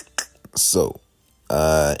 So,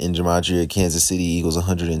 in gematria, Kansas City equals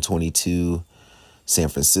 122. San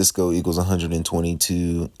Francisco equals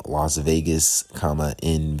 122. Las Vegas,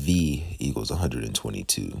 NV equals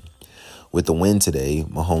 122. With the win today,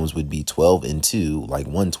 Mahomes would be 12-2, like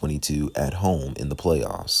 122 at home in the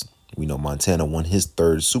playoffs. We know Montana won his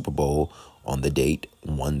third Super Bowl on the date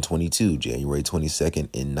 122, January 22nd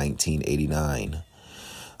in 1989.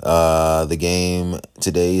 The game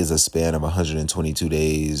today is a span of 122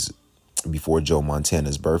 days before Joe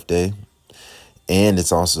Montana's birthday. And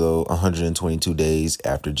it's also 122 days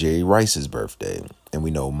after Jerry Rice's birthday. And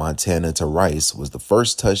we know Montana to Rice was the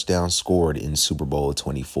first touchdown scored in Super Bowl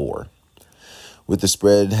 24. With the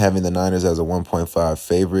spread having the Niners as a 1.5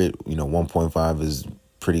 favorite, 1.5 is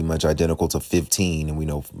pretty much identical to 15. And we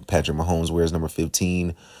know Patrick Mahomes wears number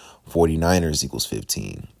 15. 49ers equals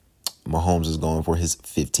 15. Mahomes is going for his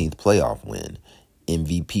 15th playoff win.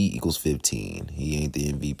 MVP equals 15. He ain't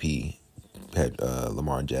the MVP.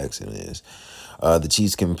 Lamar Jackson is. The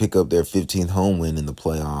Chiefs can pick up their 15th home win in the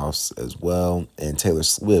playoffs as well. And Taylor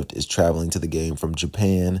Swift is traveling to the game from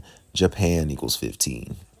Japan. Japan equals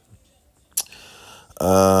 15.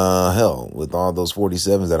 Hell, with all those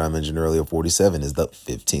 47s that I mentioned earlier, 47 is the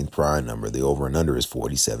 15th prime number. The over and under is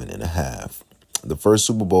 47.5. The first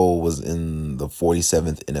Super Bowl was in the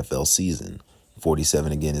 47th NFL season.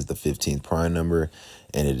 47 again is the 15th prime number,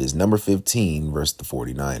 and it is number 15 versus the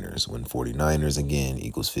 49ers, when 49ers again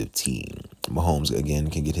equals 15. Mahomes again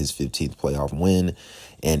can get his 15th playoff win,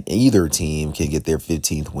 and either team can get their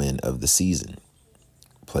 15th win of the season,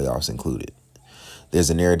 playoffs included. There's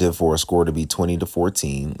a narrative for a score to be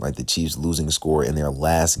 20-14, like the Chiefs losing score in their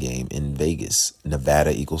last game in Vegas.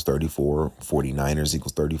 Nevada equals 34, 49ers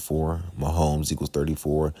equals 34, Mahomes equals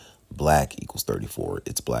 34, Black equals 34.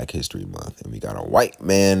 It's Black History Month, and we got a white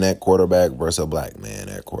man at quarterback versus a black man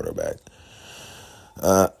at quarterback.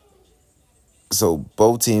 So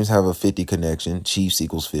both teams have a 50 connection. Chiefs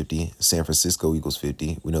equals 50. San Francisco equals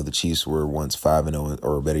 50. We know the Chiefs were once 5-0,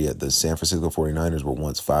 or better yet, the San Francisco 49ers were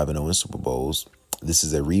once 5-0 in Super Bowls. This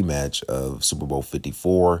is a rematch of Super Bowl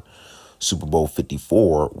 54. Super Bowl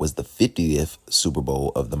 54 was the 50th Super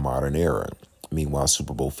Bowl of the modern era. Meanwhile,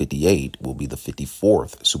 Super Bowl 58 will be the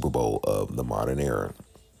 54th Super Bowl of the modern era.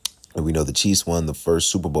 And we know the Chiefs won the first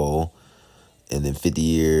Super Bowl, and then 50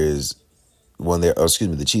 years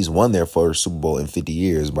the Chiefs won their first Super Bowl in 50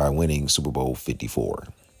 years by winning Super Bowl 54.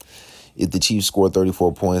 If the Chiefs score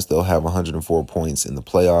 34 points, they'll have 104 points in the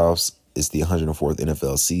playoffs. It's the 104th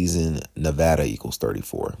NFL season. Nevada equals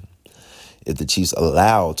 34. If the Chiefs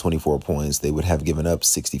allow 24 points, they would have given up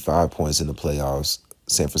 65 points in the playoffs.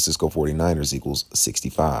 San Francisco 49ers equals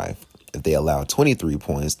 65. If they allow 23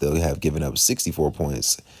 points, they'll have given up 64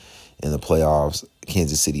 points in the playoffs.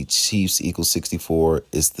 Kansas City Chiefs equals 64.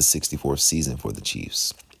 It's the 64th season for the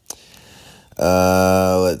Chiefs.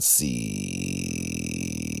 Let's see.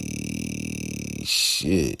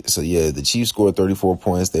 Shit. So yeah, the Chiefs scored 34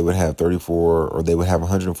 points. They would have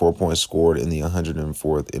 104 points scored in the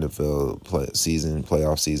 104th NFL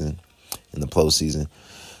playoff season, in the postseason.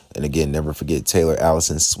 And again, never forget Taylor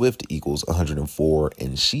Allison Swift equals 104,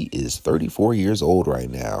 and she is 34 years old right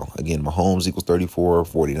now. Again, Mahomes equals 34,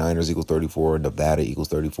 49ers equals 34, Nevada equals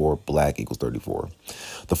 34, Black equals 34.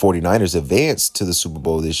 The 49ers advanced to the Super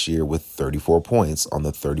Bowl this year with 34 points on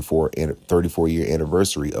the 34-year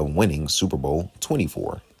anniversary of winning Super Bowl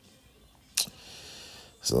 24.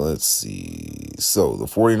 So let's see. So the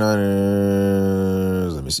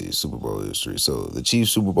 49ers, let me see, Super Bowl history. So the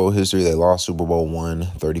Chiefs Super Bowl history, they lost Super Bowl 1,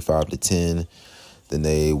 35-10. Then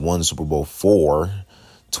they won Super Bowl 4,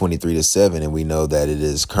 23-7. And we know that it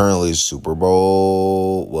is currently Super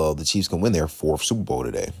Bowl. Well, the Chiefs can win their 4th Super Bowl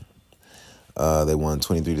today. They won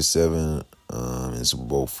 23-7 in Super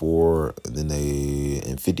Bowl 4. And then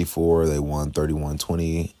in 54, they won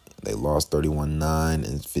 31-20. They lost 31-9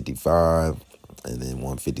 in 55. And then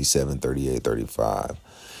won 57, 38, 35.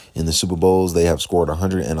 In the Super Bowls, they have scored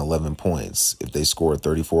 111 points. If they scored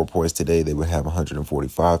 34 points today, they would have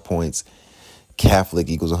 145 points. Catholic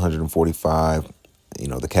equals 145. You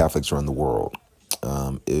know, the Catholics run the world.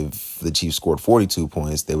 If the Chiefs scored 42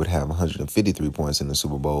 points, they would have 153 points in the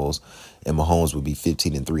Super Bowls. And Mahomes would be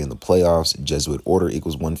 15-3 in the playoffs. Jesuit order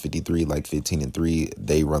equals 153, like 15-3.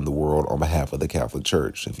 They run the world on behalf of the Catholic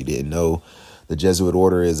Church. If you didn't know, the Jesuit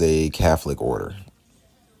order is a Catholic order.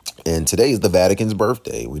 And today is the Vatican's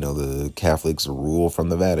birthday. We know the Catholics rule from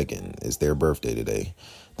the Vatican. It's their birthday today.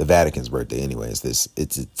 The Vatican's birthday, anyways. It's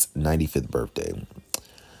its 95th birthday.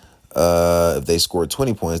 If they scored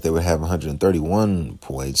 20 points, they would have 131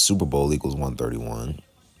 points. Super Bowl equals 131.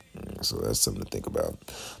 So that's something to think about.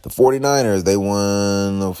 The 49ers, they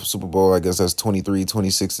won the Super Bowl. I guess that's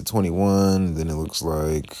 26-21. Then it looks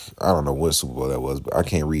like, I don't know what Super Bowl that was, but I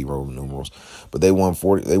can't read Roman numerals. But they won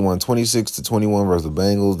 26-21 versus the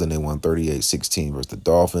Bengals. Then they won 38-16 versus the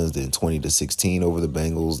Dolphins. Then 20-16 over the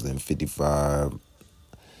Bengals. Then 55-10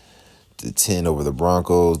 over the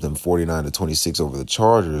Broncos. Then 49-26 over the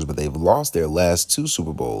Chargers. But they've lost their last 2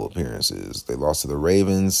 Super Bowl appearances. They lost to the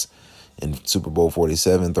Ravens in Super Bowl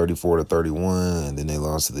 47, 34-31, and then they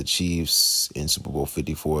lost to the Chiefs in Super Bowl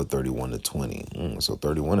 54, 31-20. So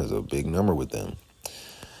 31 is a big number with them.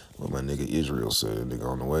 What my nigga Israel said, nigga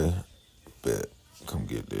on the way. Bet. Come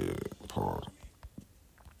get the pause.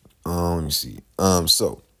 Let me see.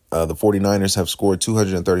 So the 49ers have scored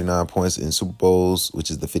 239 points in Super Bowls,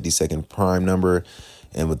 which is the 52nd prime number.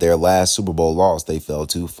 And with their last Super Bowl loss, they fell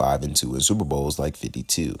to 5-2 in Super Bowls, like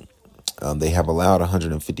 52. They have allowed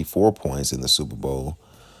 154 points in the Super Bowl.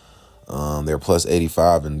 They're plus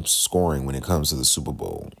 85 in scoring when it comes to the Super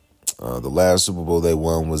Bowl. The last Super Bowl they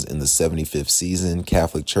won was in the 75th season.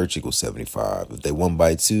 Catholic Church equals 75. If they won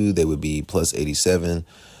by 2, they would be plus 87.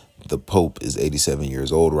 The Pope is 87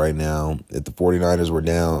 years old right now. If the 49ers were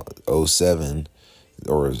down 0-7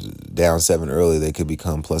 or down 7 early, they could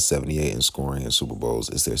become plus 78 in scoring in Super Bowls.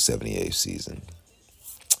 It's their 78th season.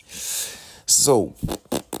 So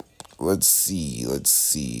Let's see. The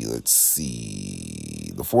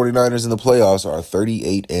 49ers in the playoffs are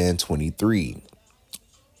 38-23.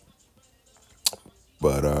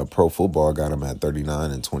 But Pro Football got them at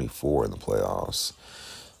 39-24 in the playoffs.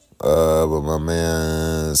 But my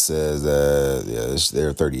man says that,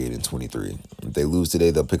 they're 38-23. If they lose today,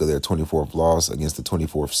 they'll pick up their 24th loss against the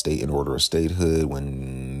 24th state in order of statehood.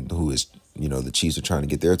 The Chiefs are trying to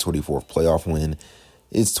get their 24th playoff win.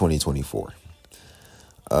 It's 2024.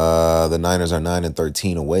 The Niners are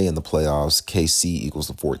 9-13 away in the playoffs. KC equals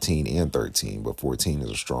to 14-13, but 14 is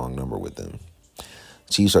a strong number with them.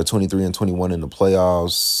 Chiefs are 23-21 in the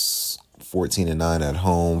playoffs, 14-9 at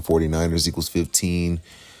home. 49ers equals 15.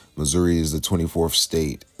 Missouri is the 24th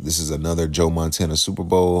state. This is another Joe Montana Super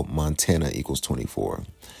Bowl. Montana equals 24.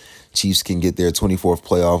 Chiefs can get their 24th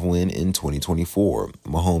playoff win in 2024.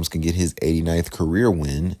 Mahomes can get his 89th career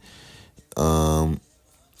win.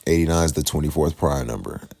 89 is the 24th prime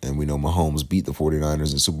number. And we know Mahomes beat the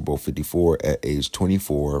 49ers in Super Bowl 54 at age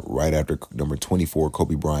 24, right after number 24,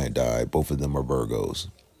 Kobe Bryant, died. Both of them are Virgos.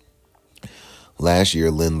 Last year,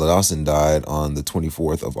 Lynn Lawson died on the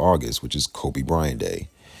 24th of August, which is Kobe Bryant Day.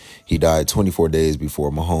 He died 24 days before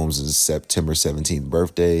Mahomes' September 17th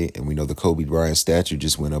birthday. And we know the Kobe Bryant statue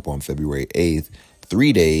just went up on February 8th,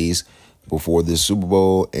 3 days before this Super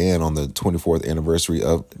Bowl and on the 24th anniversary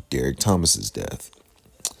of Derek Thomas's death.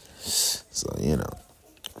 So,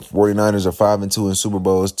 49ers are 5-2 in Super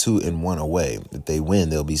Bowls, 2-1 away. If they win,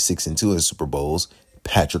 they'll be 6-2 in Super Bowls.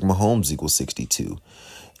 Patrick Mahomes equals 62.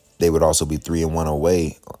 They would also be 3-1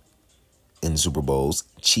 away in Super Bowls.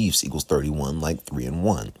 Chiefs equals 31, like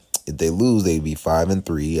 3-1. If they lose, they'd be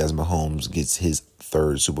 5-3 as Mahomes gets his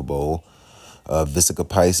third Super Bowl. Vesica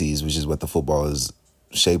Pisces, which is what the football is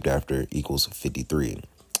shaped after, equals 53.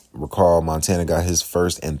 Recall, Montana got his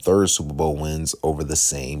first and third Super Bowl wins over the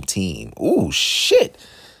same team. Ooh, shit.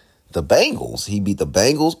 The Bengals. He beat the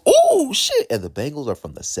Bengals. Ooh, shit. And the Bengals are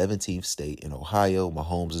from the 17th state in Ohio.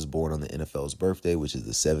 Mahomes is born on the NFL's birthday, which is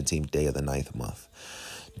the 17th day of the 9th month.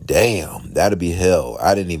 Damn, that'd be hell.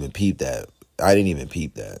 I didn't even peep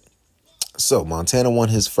that. So, Montana won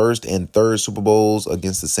his first and third Super Bowls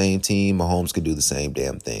against the same team. Mahomes could do the same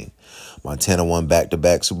damn thing. Montana won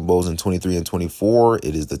back-to-back Super Bowls in 23 and 24.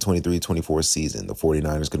 It is the 23-24 season. The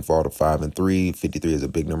 49ers can fall to 5-3. 53 is a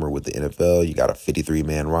big number with the NFL. You got a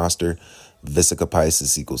 53-man roster. Vesica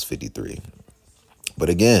Pisces equals 53. But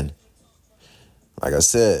again, like I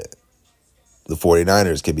said, the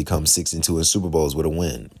 49ers can become 6-2 in Super Bowls with a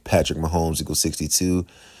win. Patrick Mahomes equals 62.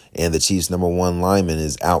 And the Chiefs' number one lineman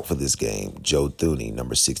is out for this game. Joe Thuney,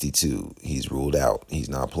 number 62. He's ruled out. He's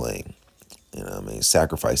not playing.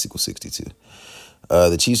 Sacrifice equals 62.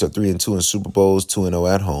 The Chiefs are 3-2 in Super Bowls,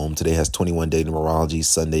 2-0 at home. Today has 21-day numerology.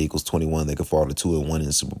 Sunday equals 21. They could fall to 2-1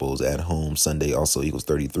 in Super Bowls at home. Sunday also equals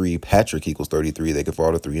 33. Patrick equals 33. They could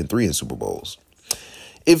fall to 3-3 in Super Bowls.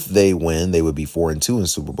 If they win, they would be 4-2 in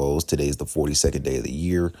Super Bowls. Today is the 42nd day of the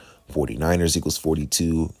year. 49ers equals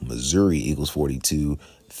 42. Missouri equals 42.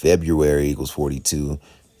 February equals 42.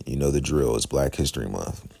 You know the drill. It's Black History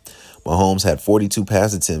Month. Mahomes had 42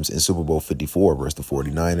 pass attempts in Super Bowl 54 versus the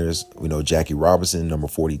 49ers. We know Jackie Robinson, number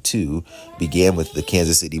 42, began with the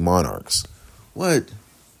Kansas City Monarchs. What?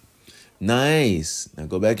 Nice. Now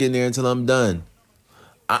go back in there until I'm done.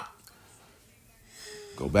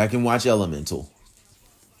 Go back and watch Elemental.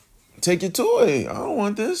 Take your toy. I don't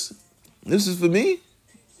want this. This is for me.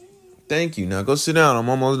 Thank you. Now go sit down. I'm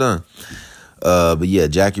almost done. But yeah,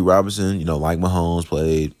 Jackie Robinson, like Mahomes,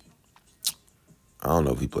 played. I don't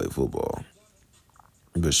know if he played football.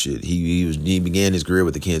 But shit, he began his career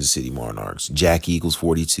with the Kansas City Monarchs. Jackie equals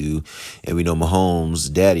 42. And we know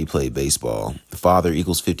Mahomes' daddy played baseball. The father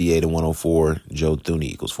equals 58 and 104. Joe Thuney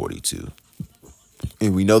equals 42.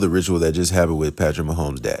 And we know the ritual that just happened with Patrick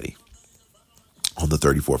Mahomes' daddy on the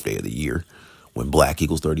 34th day of the year, when Black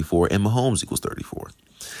equals 34 and Mahomes equals 34.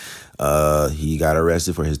 He got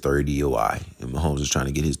arrested for his third DUI, and Mahomes is trying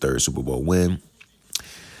to get his third Super Bowl win.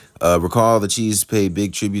 Recall the Chiefs paid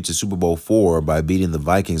big tribute to Super Bowl IV by beating the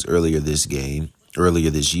Vikings earlier this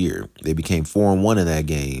year. They became 4-1 in that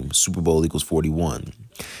game. Super Bowl equals 41.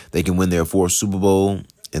 They can win their fourth Super Bowl,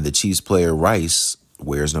 and the Chiefs player Rice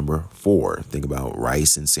wears number 4. Think about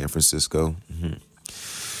Rice in San Francisco.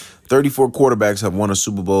 34 quarterbacks have won a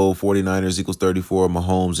Super Bowl. 49ers equals 34.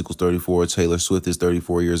 Mahomes equals 34. Taylor Swift is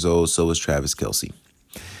 34 years old. So is Travis Kelce.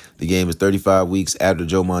 The game is 35 weeks after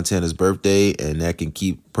Joe Montana's birthday, and that can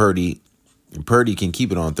keep Purdy can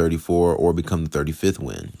keep it on 34 or become the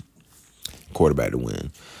 35th quarterback to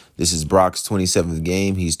win. This is Brock's 27th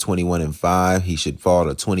game. He's 21-5. He should fall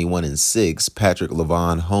to 21-6. Patrick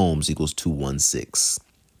Lavon Holmes equals 216.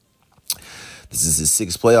 This is his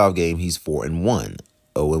 6th playoff game. He's 4-1.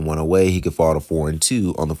 0-1 away. He could fall to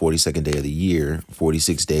 4-2 on the 42nd day of the year,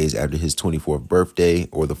 46 days after his 24th birthday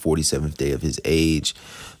or the 47th day of his age.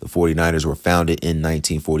 The 49ers were founded in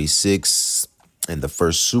 1946, and the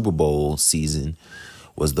first Super Bowl season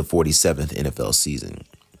was the 47th NFL season.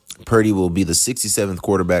 Purdy will be the 67th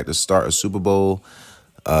quarterback to start a Super Bowl.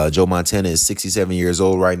 Joe Montana is 67 years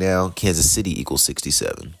old right now. Kansas City equals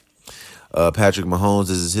 67. Patrick Mahomes,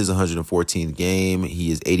 this is his 114th game.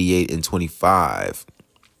 He is 88-25.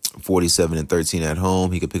 47-13 at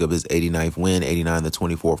home. He could pick up his 89th win. 89, the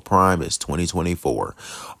 24th prime is 2024.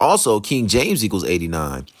 Also, King James equals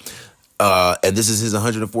 89. And this is his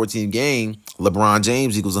 114th game. LeBron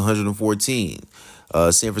James equals 114.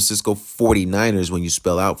 San Francisco 49ers, when you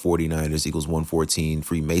spell out 49ers, equals 114.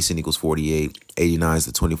 Freemason equals 48. 89 is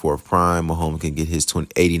the 24th prime. Mahomes can get his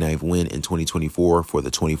 89th win in 2024 for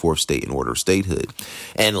the 24th state in order of statehood.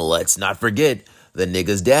 And let's not forget, the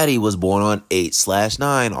nigga's daddy was born on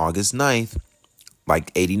 8/9, August 9th,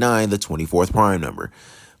 like 89, the 24th prime number.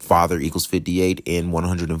 Father equals 58 and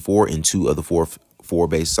 104 in 2 of the 4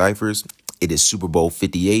 base ciphers. It is Super Bowl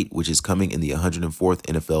 58, which is coming in the 104th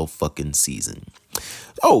NFL fucking season.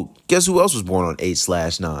 Oh, guess who else was born on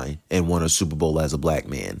 8/9 and won a Super Bowl as a black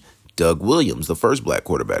man? Doug Williams, the first black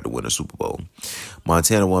quarterback to win a Super Bowl.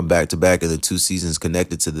 Montana won back-to-back in the 2 seasons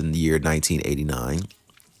connected to the year 1989.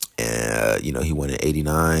 He won in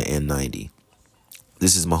 89 and 90.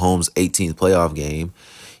 This is Mahomes' 18th playoff game.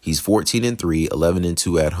 He's 14-3,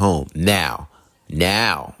 11-2 at home. Now,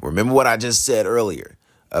 remember what I just said earlier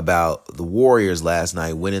about the Warriors last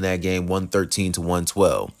night winning that game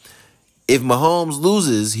 113-112. If Mahomes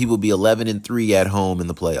loses, he will be 11-3 at home in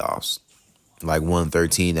the playoffs. Like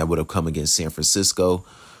 113, that would have come against San Francisco,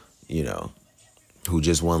 who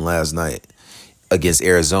just won last night against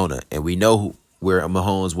Arizona. And we know where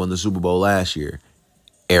Mahomes won the Super Bowl last year,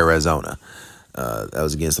 Arizona. That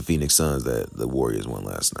was against the Phoenix Suns that the Warriors won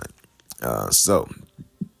last night.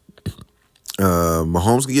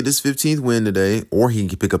 Mahomes can get his 15th win today, or he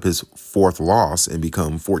can pick up his 4th loss and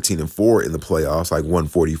become 14-4 in the playoffs, like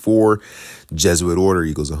 144. Jesuit order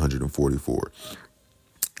equals 144.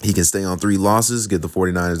 He can stay on 3 losses, get the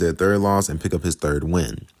 49ers their 3rd loss, and pick up his 3rd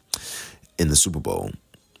win in the Super Bowl.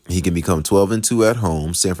 He can become 12-2 at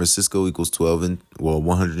home. San Francisco equals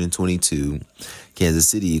 122. Kansas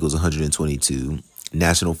City equals 122.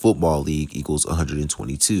 National Football League equals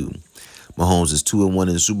 122. Mahomes is 2-1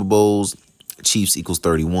 in Super Bowls. Chiefs equals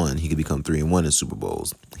 31. He could become 3-1 in Super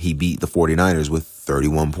Bowls. He beat the 49ers with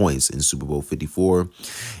 31 points in Super Bowl 54.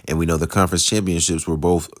 And we know the conference championships were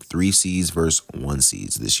both 3 seeds versus 1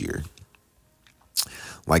 seeds this year.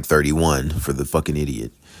 Like 31 for the fucking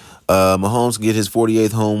idiot. Mahomes can get his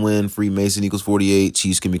 48th home win. Freemason equals 48.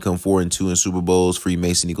 Chiefs can become 4-2 in Super Bowls.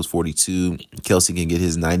 Freemason equals 42. Kelsey can get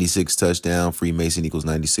his 96 touchdown. Freemason equals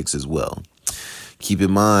 96 as well. Keep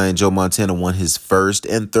in mind, Joe Montana won his 1st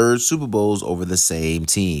and 3rd Super Bowls over the same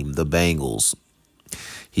team, the Bengals.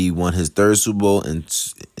 He won his 3rd Super Bowl in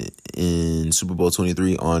Super Bowl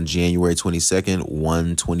 23 on January 22nd,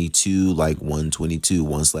 122 like 122,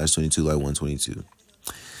 1/22 like 122.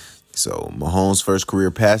 So Mahomes' first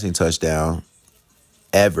career passing touchdown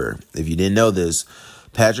ever. If you didn't know this,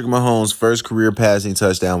 Patrick Mahomes' first career passing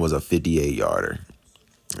touchdown was a 58-yarder.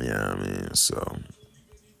 Yeah, so,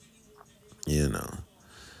 it's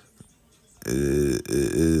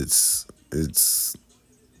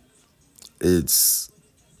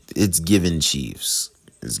given Chiefs.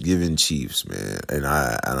 It's given Chiefs, man. And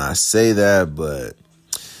I say that, but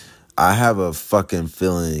I have a fucking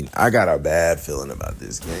feeling. I got a bad feeling about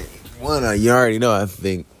this game. One, you already know, I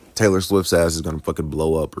think Taylor Swift's ass is gonna fucking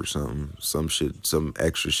blow up or something. Some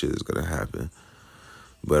extra shit is gonna happen.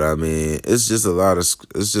 But it's just a lot of shit.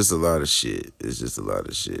 It's just a lot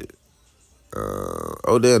of shit.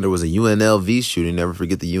 There was a UNLV shooting. Never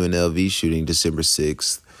forget the UNLV shooting, December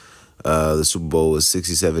 6th. The Super Bowl was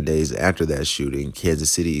 67 days after that shooting. Kansas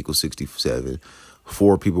City equals 67.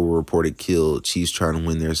 4 people were reported killed. Chiefs trying to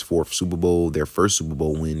win their 4th Super Bowl. Their first Super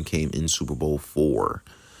Bowl win came in Super Bowl 4.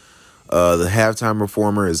 The halftime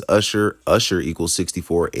performer is Usher. Usher equals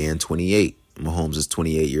 64 and 28. Mahomes is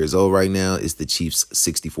 28 years old right now. It's the Chiefs'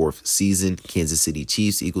 64th season. Kansas City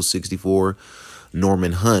Chiefs equals 64.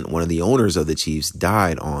 Norman Hunt, one of the owners of the Chiefs,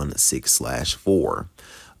 died on 6/4.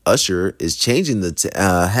 Usher is changing the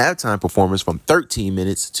halftime performance from 13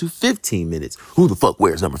 minutes to 15 minutes. Who the fuck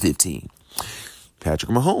wears number 15?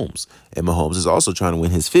 Patrick Mahomes. And Mahomes is also trying to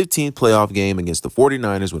win his 15th playoff game against the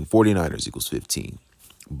 49ers when 49ers equals 15.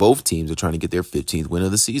 Both teams are trying to get their 15th win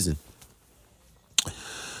of the season.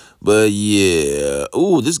 But yeah.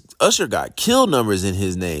 Ooh, this Usher got kill numbers in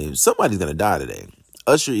his name. Somebody's going to die today.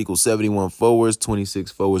 Usher equals 71 forwards,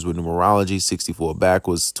 26 forwards with numerology, 64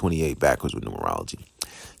 backwards, 28 backwards with numerology.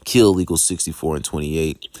 Kill equals 64 and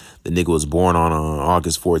 28. The nigga was born on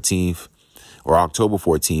August 14th or October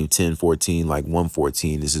 14th, 10-14, like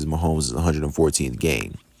 114. This is Mahomes' 114th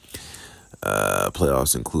game.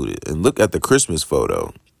 Playoffs included. And look at the Christmas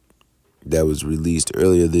photo that was released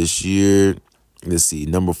earlier this year. Let's see.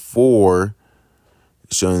 Number 4,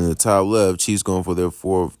 showing in the top left. Chiefs going for their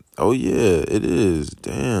 4th. Oh, yeah, it is.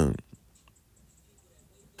 Damn.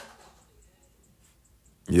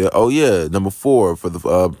 Yeah. Oh, yeah. Number 4 for the,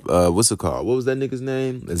 what's it called? What was that nigga's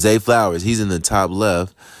name? Zay Flowers. He's in the top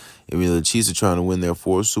left. The Chiefs are trying to win their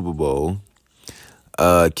 4th Super Bowl.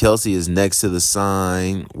 Kelsey is next to the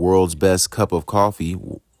sign, World's Best Cup of Coffee.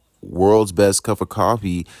 World's Best Cup of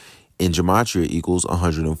Coffee in gematria equals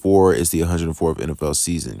 104. It's the 104th NFL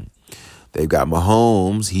season. They've got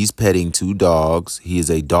Mahomes. He's petting 2 dogs. He is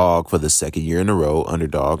a dog for the 2nd year in a row,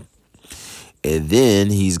 underdog. And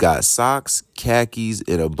then he's got socks, khakis,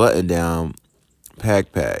 and a button-down pack.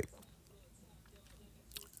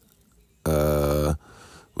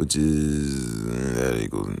 Which is, that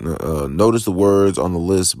equals, notice the words on the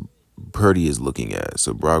list Purdy is looking at.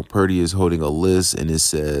 So Brock Purdy is holding a list, and it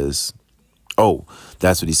says, Oh,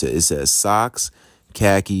 that's what he said. It says socks,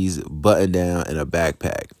 khakis, button down, and a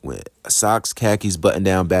backpack. When socks, khakis, button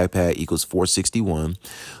down, backpack equals 461.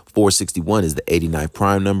 461 is the 89th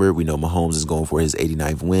prime number. We know Mahomes is going for his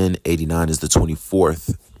 89th win. 89 is the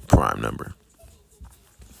 24th prime number.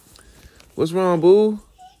 What's wrong, boo?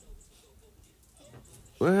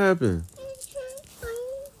 What happened?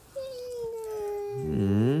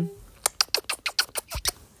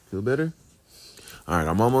 Feel better? All right,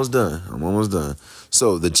 I'm almost done.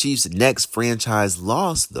 So the Chiefs' next franchise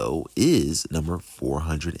loss, though, is number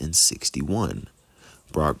 461.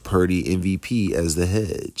 Brock Purdy MVP as the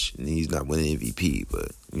hedge. And he's not winning MVP,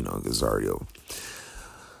 but, it's already over.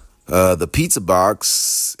 The pizza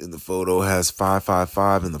box in the photo has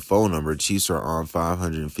 555 in the phone number. Chiefs are on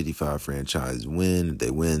 555 franchise win. If they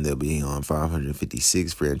win, they'll be on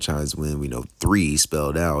 556 franchise win. We know 3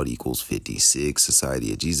 spelled out equals 56.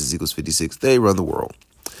 Society of Jesus equals 56. They run the world.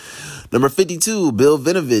 Number 52, Bill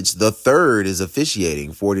Vinovich the third is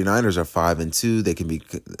officiating. 49ers are 5-2. They can be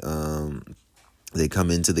they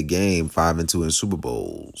come into the game 5-2 in Super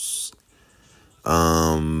Bowls.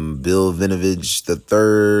 Bill Vinovich the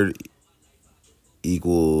third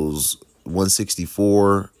equals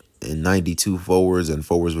 164 and 92 forwards and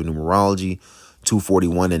forwards with numerology.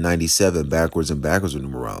 241 and 97 backwards and backwards with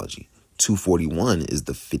numerology. 241 is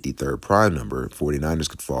the 53rd prime number. 49ers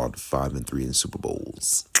could fall to 5-3 in Super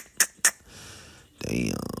Bowls.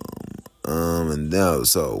 Damn. And no,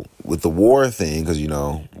 so with the war thing, because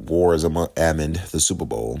war is among the Super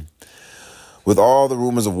Bowl. With all the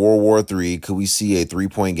rumors of World War III, could we see a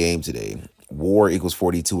 3-point game today? War equals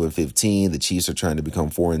 42-15. The Chiefs are trying to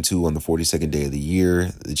become 4-2 on the 42nd day of the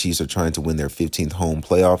year. The Chiefs are trying to win their 15th home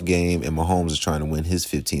playoff game, and Mahomes is trying to win his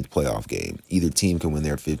 15th playoff game. Either team can win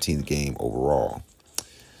their 15th game overall.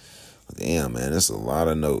 Damn, man, there's a lot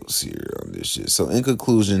of notes here on this shit. So in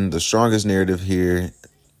conclusion, the strongest narrative here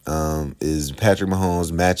is Patrick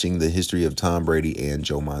Mahomes matching the history of Tom Brady and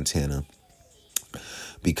Joe Montana,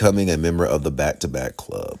 becoming a member of the back-to-back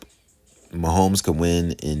club. Mahomes can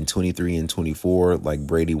win in 23 and 24 like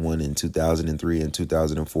Brady won in 2003 and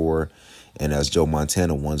 2004, and as Joe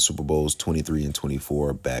Montana won Super Bowls 23 and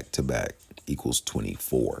 24 back-to-back equals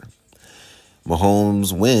 24.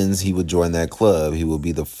 Mahomes wins, he would join that club. He will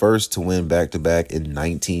be the first to win back-to-back in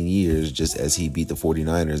 19 years, just as he beat the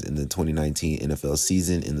 49ers in the 2019 NFL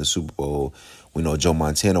season in the Super Bowl. We know Joe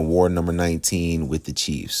Montana wore number 19 with the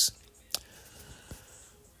Chiefs.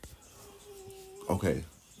 Okay,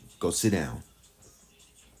 go sit down.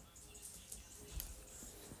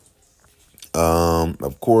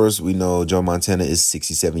 Of course, we know Joe Montana is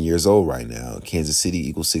 67 years old right now. Kansas City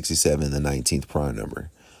equals 67, the 19th prime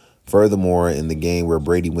number. Furthermore, in the game where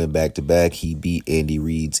Brady went back-to-back, he beat Andy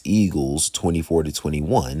Reid's Eagles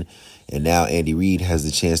 24-21. And now Andy Reid has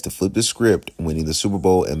the chance to flip the script, winning the Super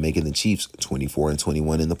Bowl and making the Chiefs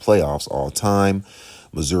 24-21 in the playoffs all time.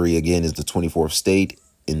 Missouri, again, is the 24th state.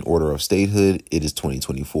 In order of statehood, it is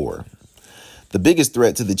 2024. The biggest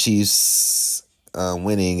threat to the Chiefs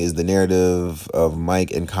winning is the narrative of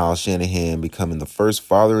Mike and Kyle Shanahan becoming the first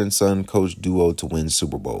father and son coach duo to win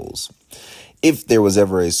Super Bowls. If there was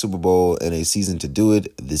ever a Super Bowl and a season to do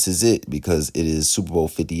it, this is it, because it is Super Bowl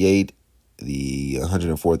 58, the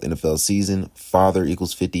 104th NFL season. Father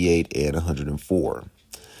equals 58 and 104.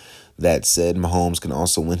 That said, Mahomes can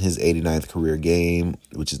also win his 89th career game,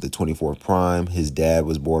 which is the 24th prime. His dad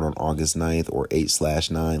was born on August 9th, or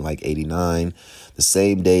 8/9, like 89, the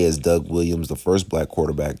same day as Doug Williams, the first black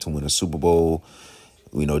quarterback to win a Super Bowl.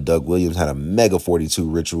 We know Doug Williams had a mega 42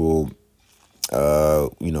 ritual.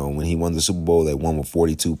 When he won the Super Bowl, they won with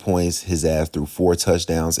 42 points. His ass threw 4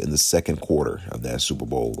 touchdowns in the second quarter of that Super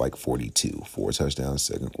Bowl, like 42. 4 touchdowns,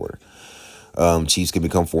 second quarter. Chiefs can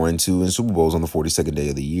become 4-2 in Super Bowls on the 42nd day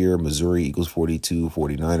of the year. Missouri equals 42.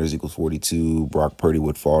 49ers equals 42. Brock Purdy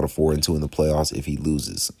would fall to 4-2 in the playoffs if he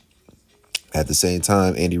loses. At the same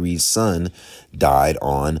time, Andy Reid's son died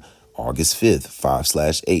on August 5th,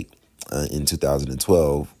 5/8. In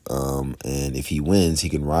 2012, and if he wins, he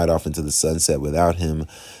can ride off into the sunset without him,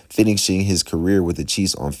 finishing his career with the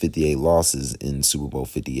Chiefs on 58 losses in Super Bowl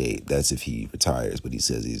 58. That's if he retires, but he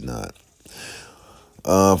says he's not.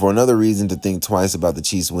 For another reason to think twice about the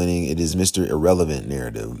Chiefs winning, it is Mr. Irrelevant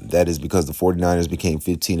narrative. That is because the 49ers became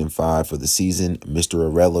 15-5 for the season. Mr.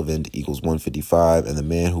 Irrelevant equals 155, and the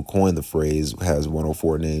man who coined the phrase has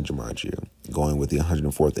 104 named Gematria, going with the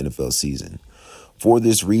 104th NFL season. For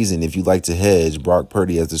this reason, if you like to hedge, Brock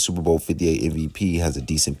Purdy as the Super Bowl 58 MVP has a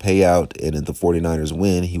decent payout, and if the 49ers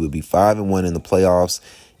win, he would be 5-1 in the playoffs.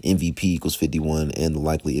 MVP equals 51, and the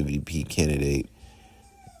likely MVP candidate.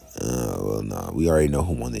 We already know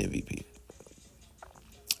who won the MVP.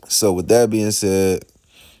 So with that being said,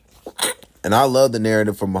 and I love the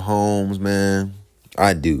narrative for Mahomes, man.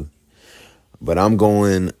 I do. But I'm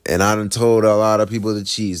going, and I done told a lot of people the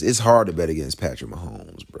Chiefs. It's hard to bet against Patrick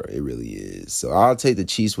Mahomes, bro. It really is. So I'll take the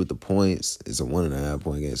Chiefs with the points. It's a 1.5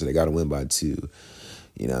 point game, so they got to win by 2.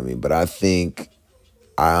 You know what I mean? But I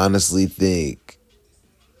honestly think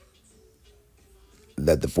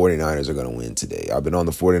that the 49ers are going to win today. I've been on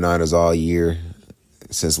the 49ers all year.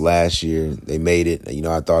 Since last year, they made it. You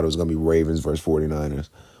know, I thought it was going to be Ravens versus 49ers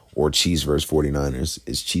or Chiefs versus 49ers.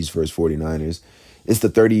 It's Chiefs versus 49ers. It's the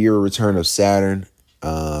 30-year return of Saturn.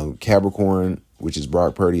 Capricorn, which is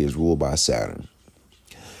Brock Purdy, is ruled by Saturn.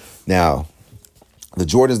 Now, the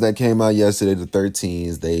Jordans that came out yesterday, the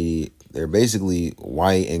 13s, they're basically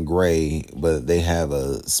white and gray, but they have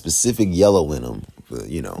a specific yellow in them.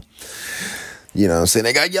 You know what I'm saying?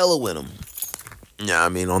 They got yellow in them. Yeah, I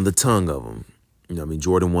mean, on the tongue of them. You know what I mean?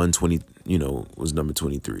 Jordan 120, was number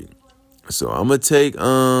 23. So I'm gonna take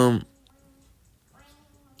the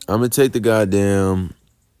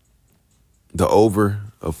over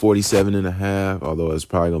of 47.5, although it's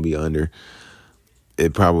probably gonna be under.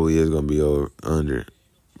 It probably is gonna be under.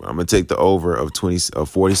 I'm gonna take the over of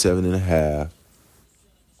 47.5.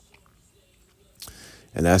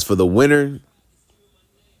 And as for the winner,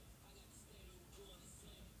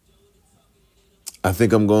 I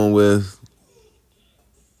think I'm going with,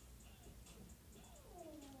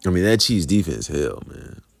 that Chiefs defense, hell,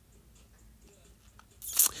 man.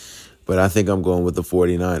 But I think I'm going with the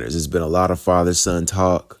 49ers. There's been a lot of father-son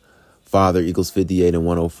talk. Father equals 58 and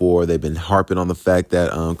 104. They've been harping on the fact that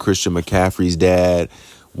Christian McCaffrey's dad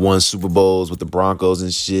won Super Bowls with the Broncos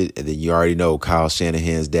and shit. And then you already know Kyle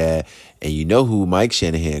Shanahan's dad. And you know who Mike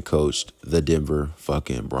Shanahan coached? The Denver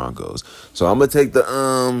fucking Broncos. So I'm gonna take the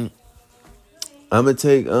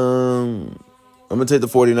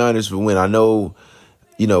 49ers for win. I know,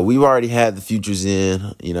 we've already had the futures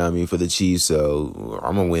in, for the Chiefs. So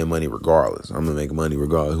I'm going to win money regardless. I'm going to make money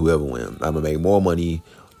regardless whoever wins. I'm going to make more money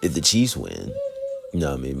if the Chiefs win,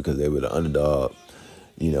 because they were the underdog.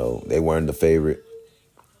 They weren't the favorite.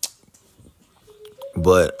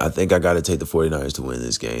 But I think I got to take the 49ers to win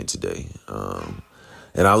this game today. And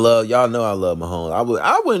y'all know I love Mahomes.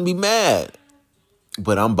 I wouldn't be mad.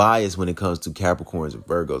 But I'm biased when it comes to Capricorns and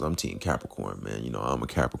Virgos. I'm team Capricorn, man. I'm a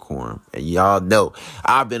Capricorn. And y'all know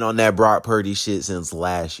I've been on that Brock Purdy shit since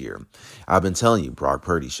last year. I've been telling you, Brock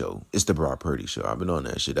Purdy show. It's the Brock Purdy show. I've been on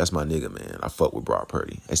that shit. That's my nigga, man. I fuck with Brock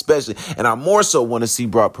Purdy. Especially, and I more so want to see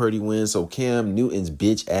Brock Purdy win so Cam Newton's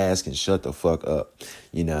bitch ass can shut the fuck up.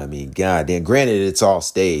 You know what I mean? God damn. Granted, it's all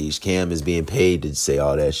staged. Cam is being paid to say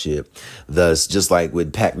all that shit. Thus, just like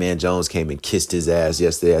when Pac-Man Jones came and kissed his ass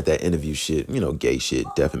yesterday at that interview shit, gay shit,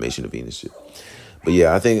 defamation of Venus shit. But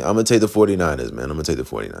yeah, I think I'm going to take the 49ers, man. I'm going to take the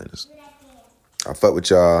 49ers. I fuck with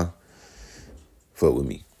y'all. Fuck with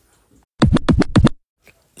me.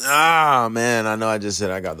 Man, I know I just said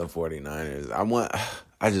I got the 49ers.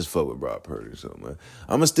 I just fuck with Brock Purdy, so, man.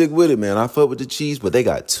 I'm going to stick with it, man. I fuck with the Chiefs, but they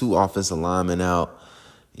got 2 offensive linemen out.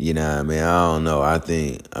 You know what I mean? I don't know. I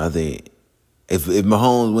think if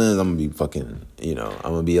Mahomes wins, I'm going to be fucking, I'm going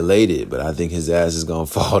to be elated, but I think his ass is going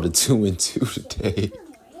to fall to 2-2 today.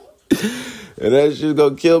 And that shit's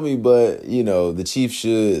going to kill me, but, the Chiefs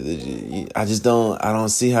should. I don't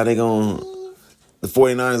see how they going to. The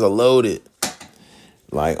 49ers are loaded.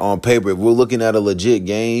 Like, on paper, if we're looking at a legit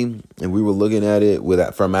game and we were looking at it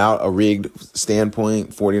from out a rigged standpoint,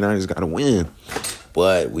 49ers got to win.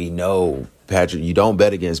 But we know, Patrick, you don't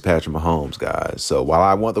bet against Patrick Mahomes, guys. So while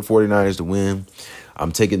I want the 49ers to win,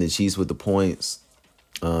 I'm taking the Chiefs with the points,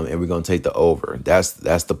 and we're going to take the over. That's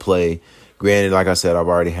the play. Granted, like I said, I've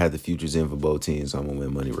already had the futures in for both teams, so I'm going to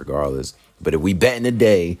win money regardless. But if we bet in the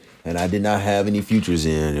day, and I did not have any futures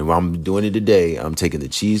in, and I'm doing it today, I'm taking the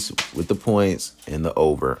Chiefs with the points and the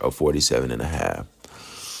over of 47.5.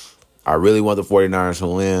 I really want the 49ers to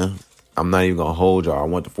win. I'm not even going to hold y'all. I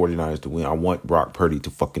want the 49ers to win. I want Brock Purdy to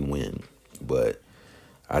fucking win. But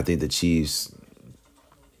I think the Chiefs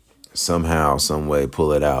somehow, some way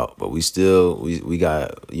pull it out. But we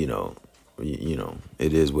got, it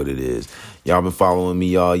is what it is. Y'all been following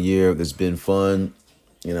me all year. It's been fun.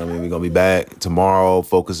 We're going to be back tomorrow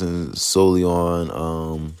focusing solely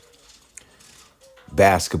on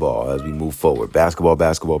basketball as we move forward.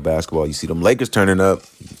 Basketball. You see them Lakers turning up.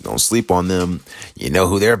 Don't sleep on them. You know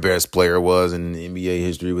who their best player was in NBA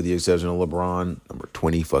history with the exception of LeBron, number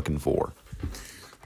 20 fucking 4.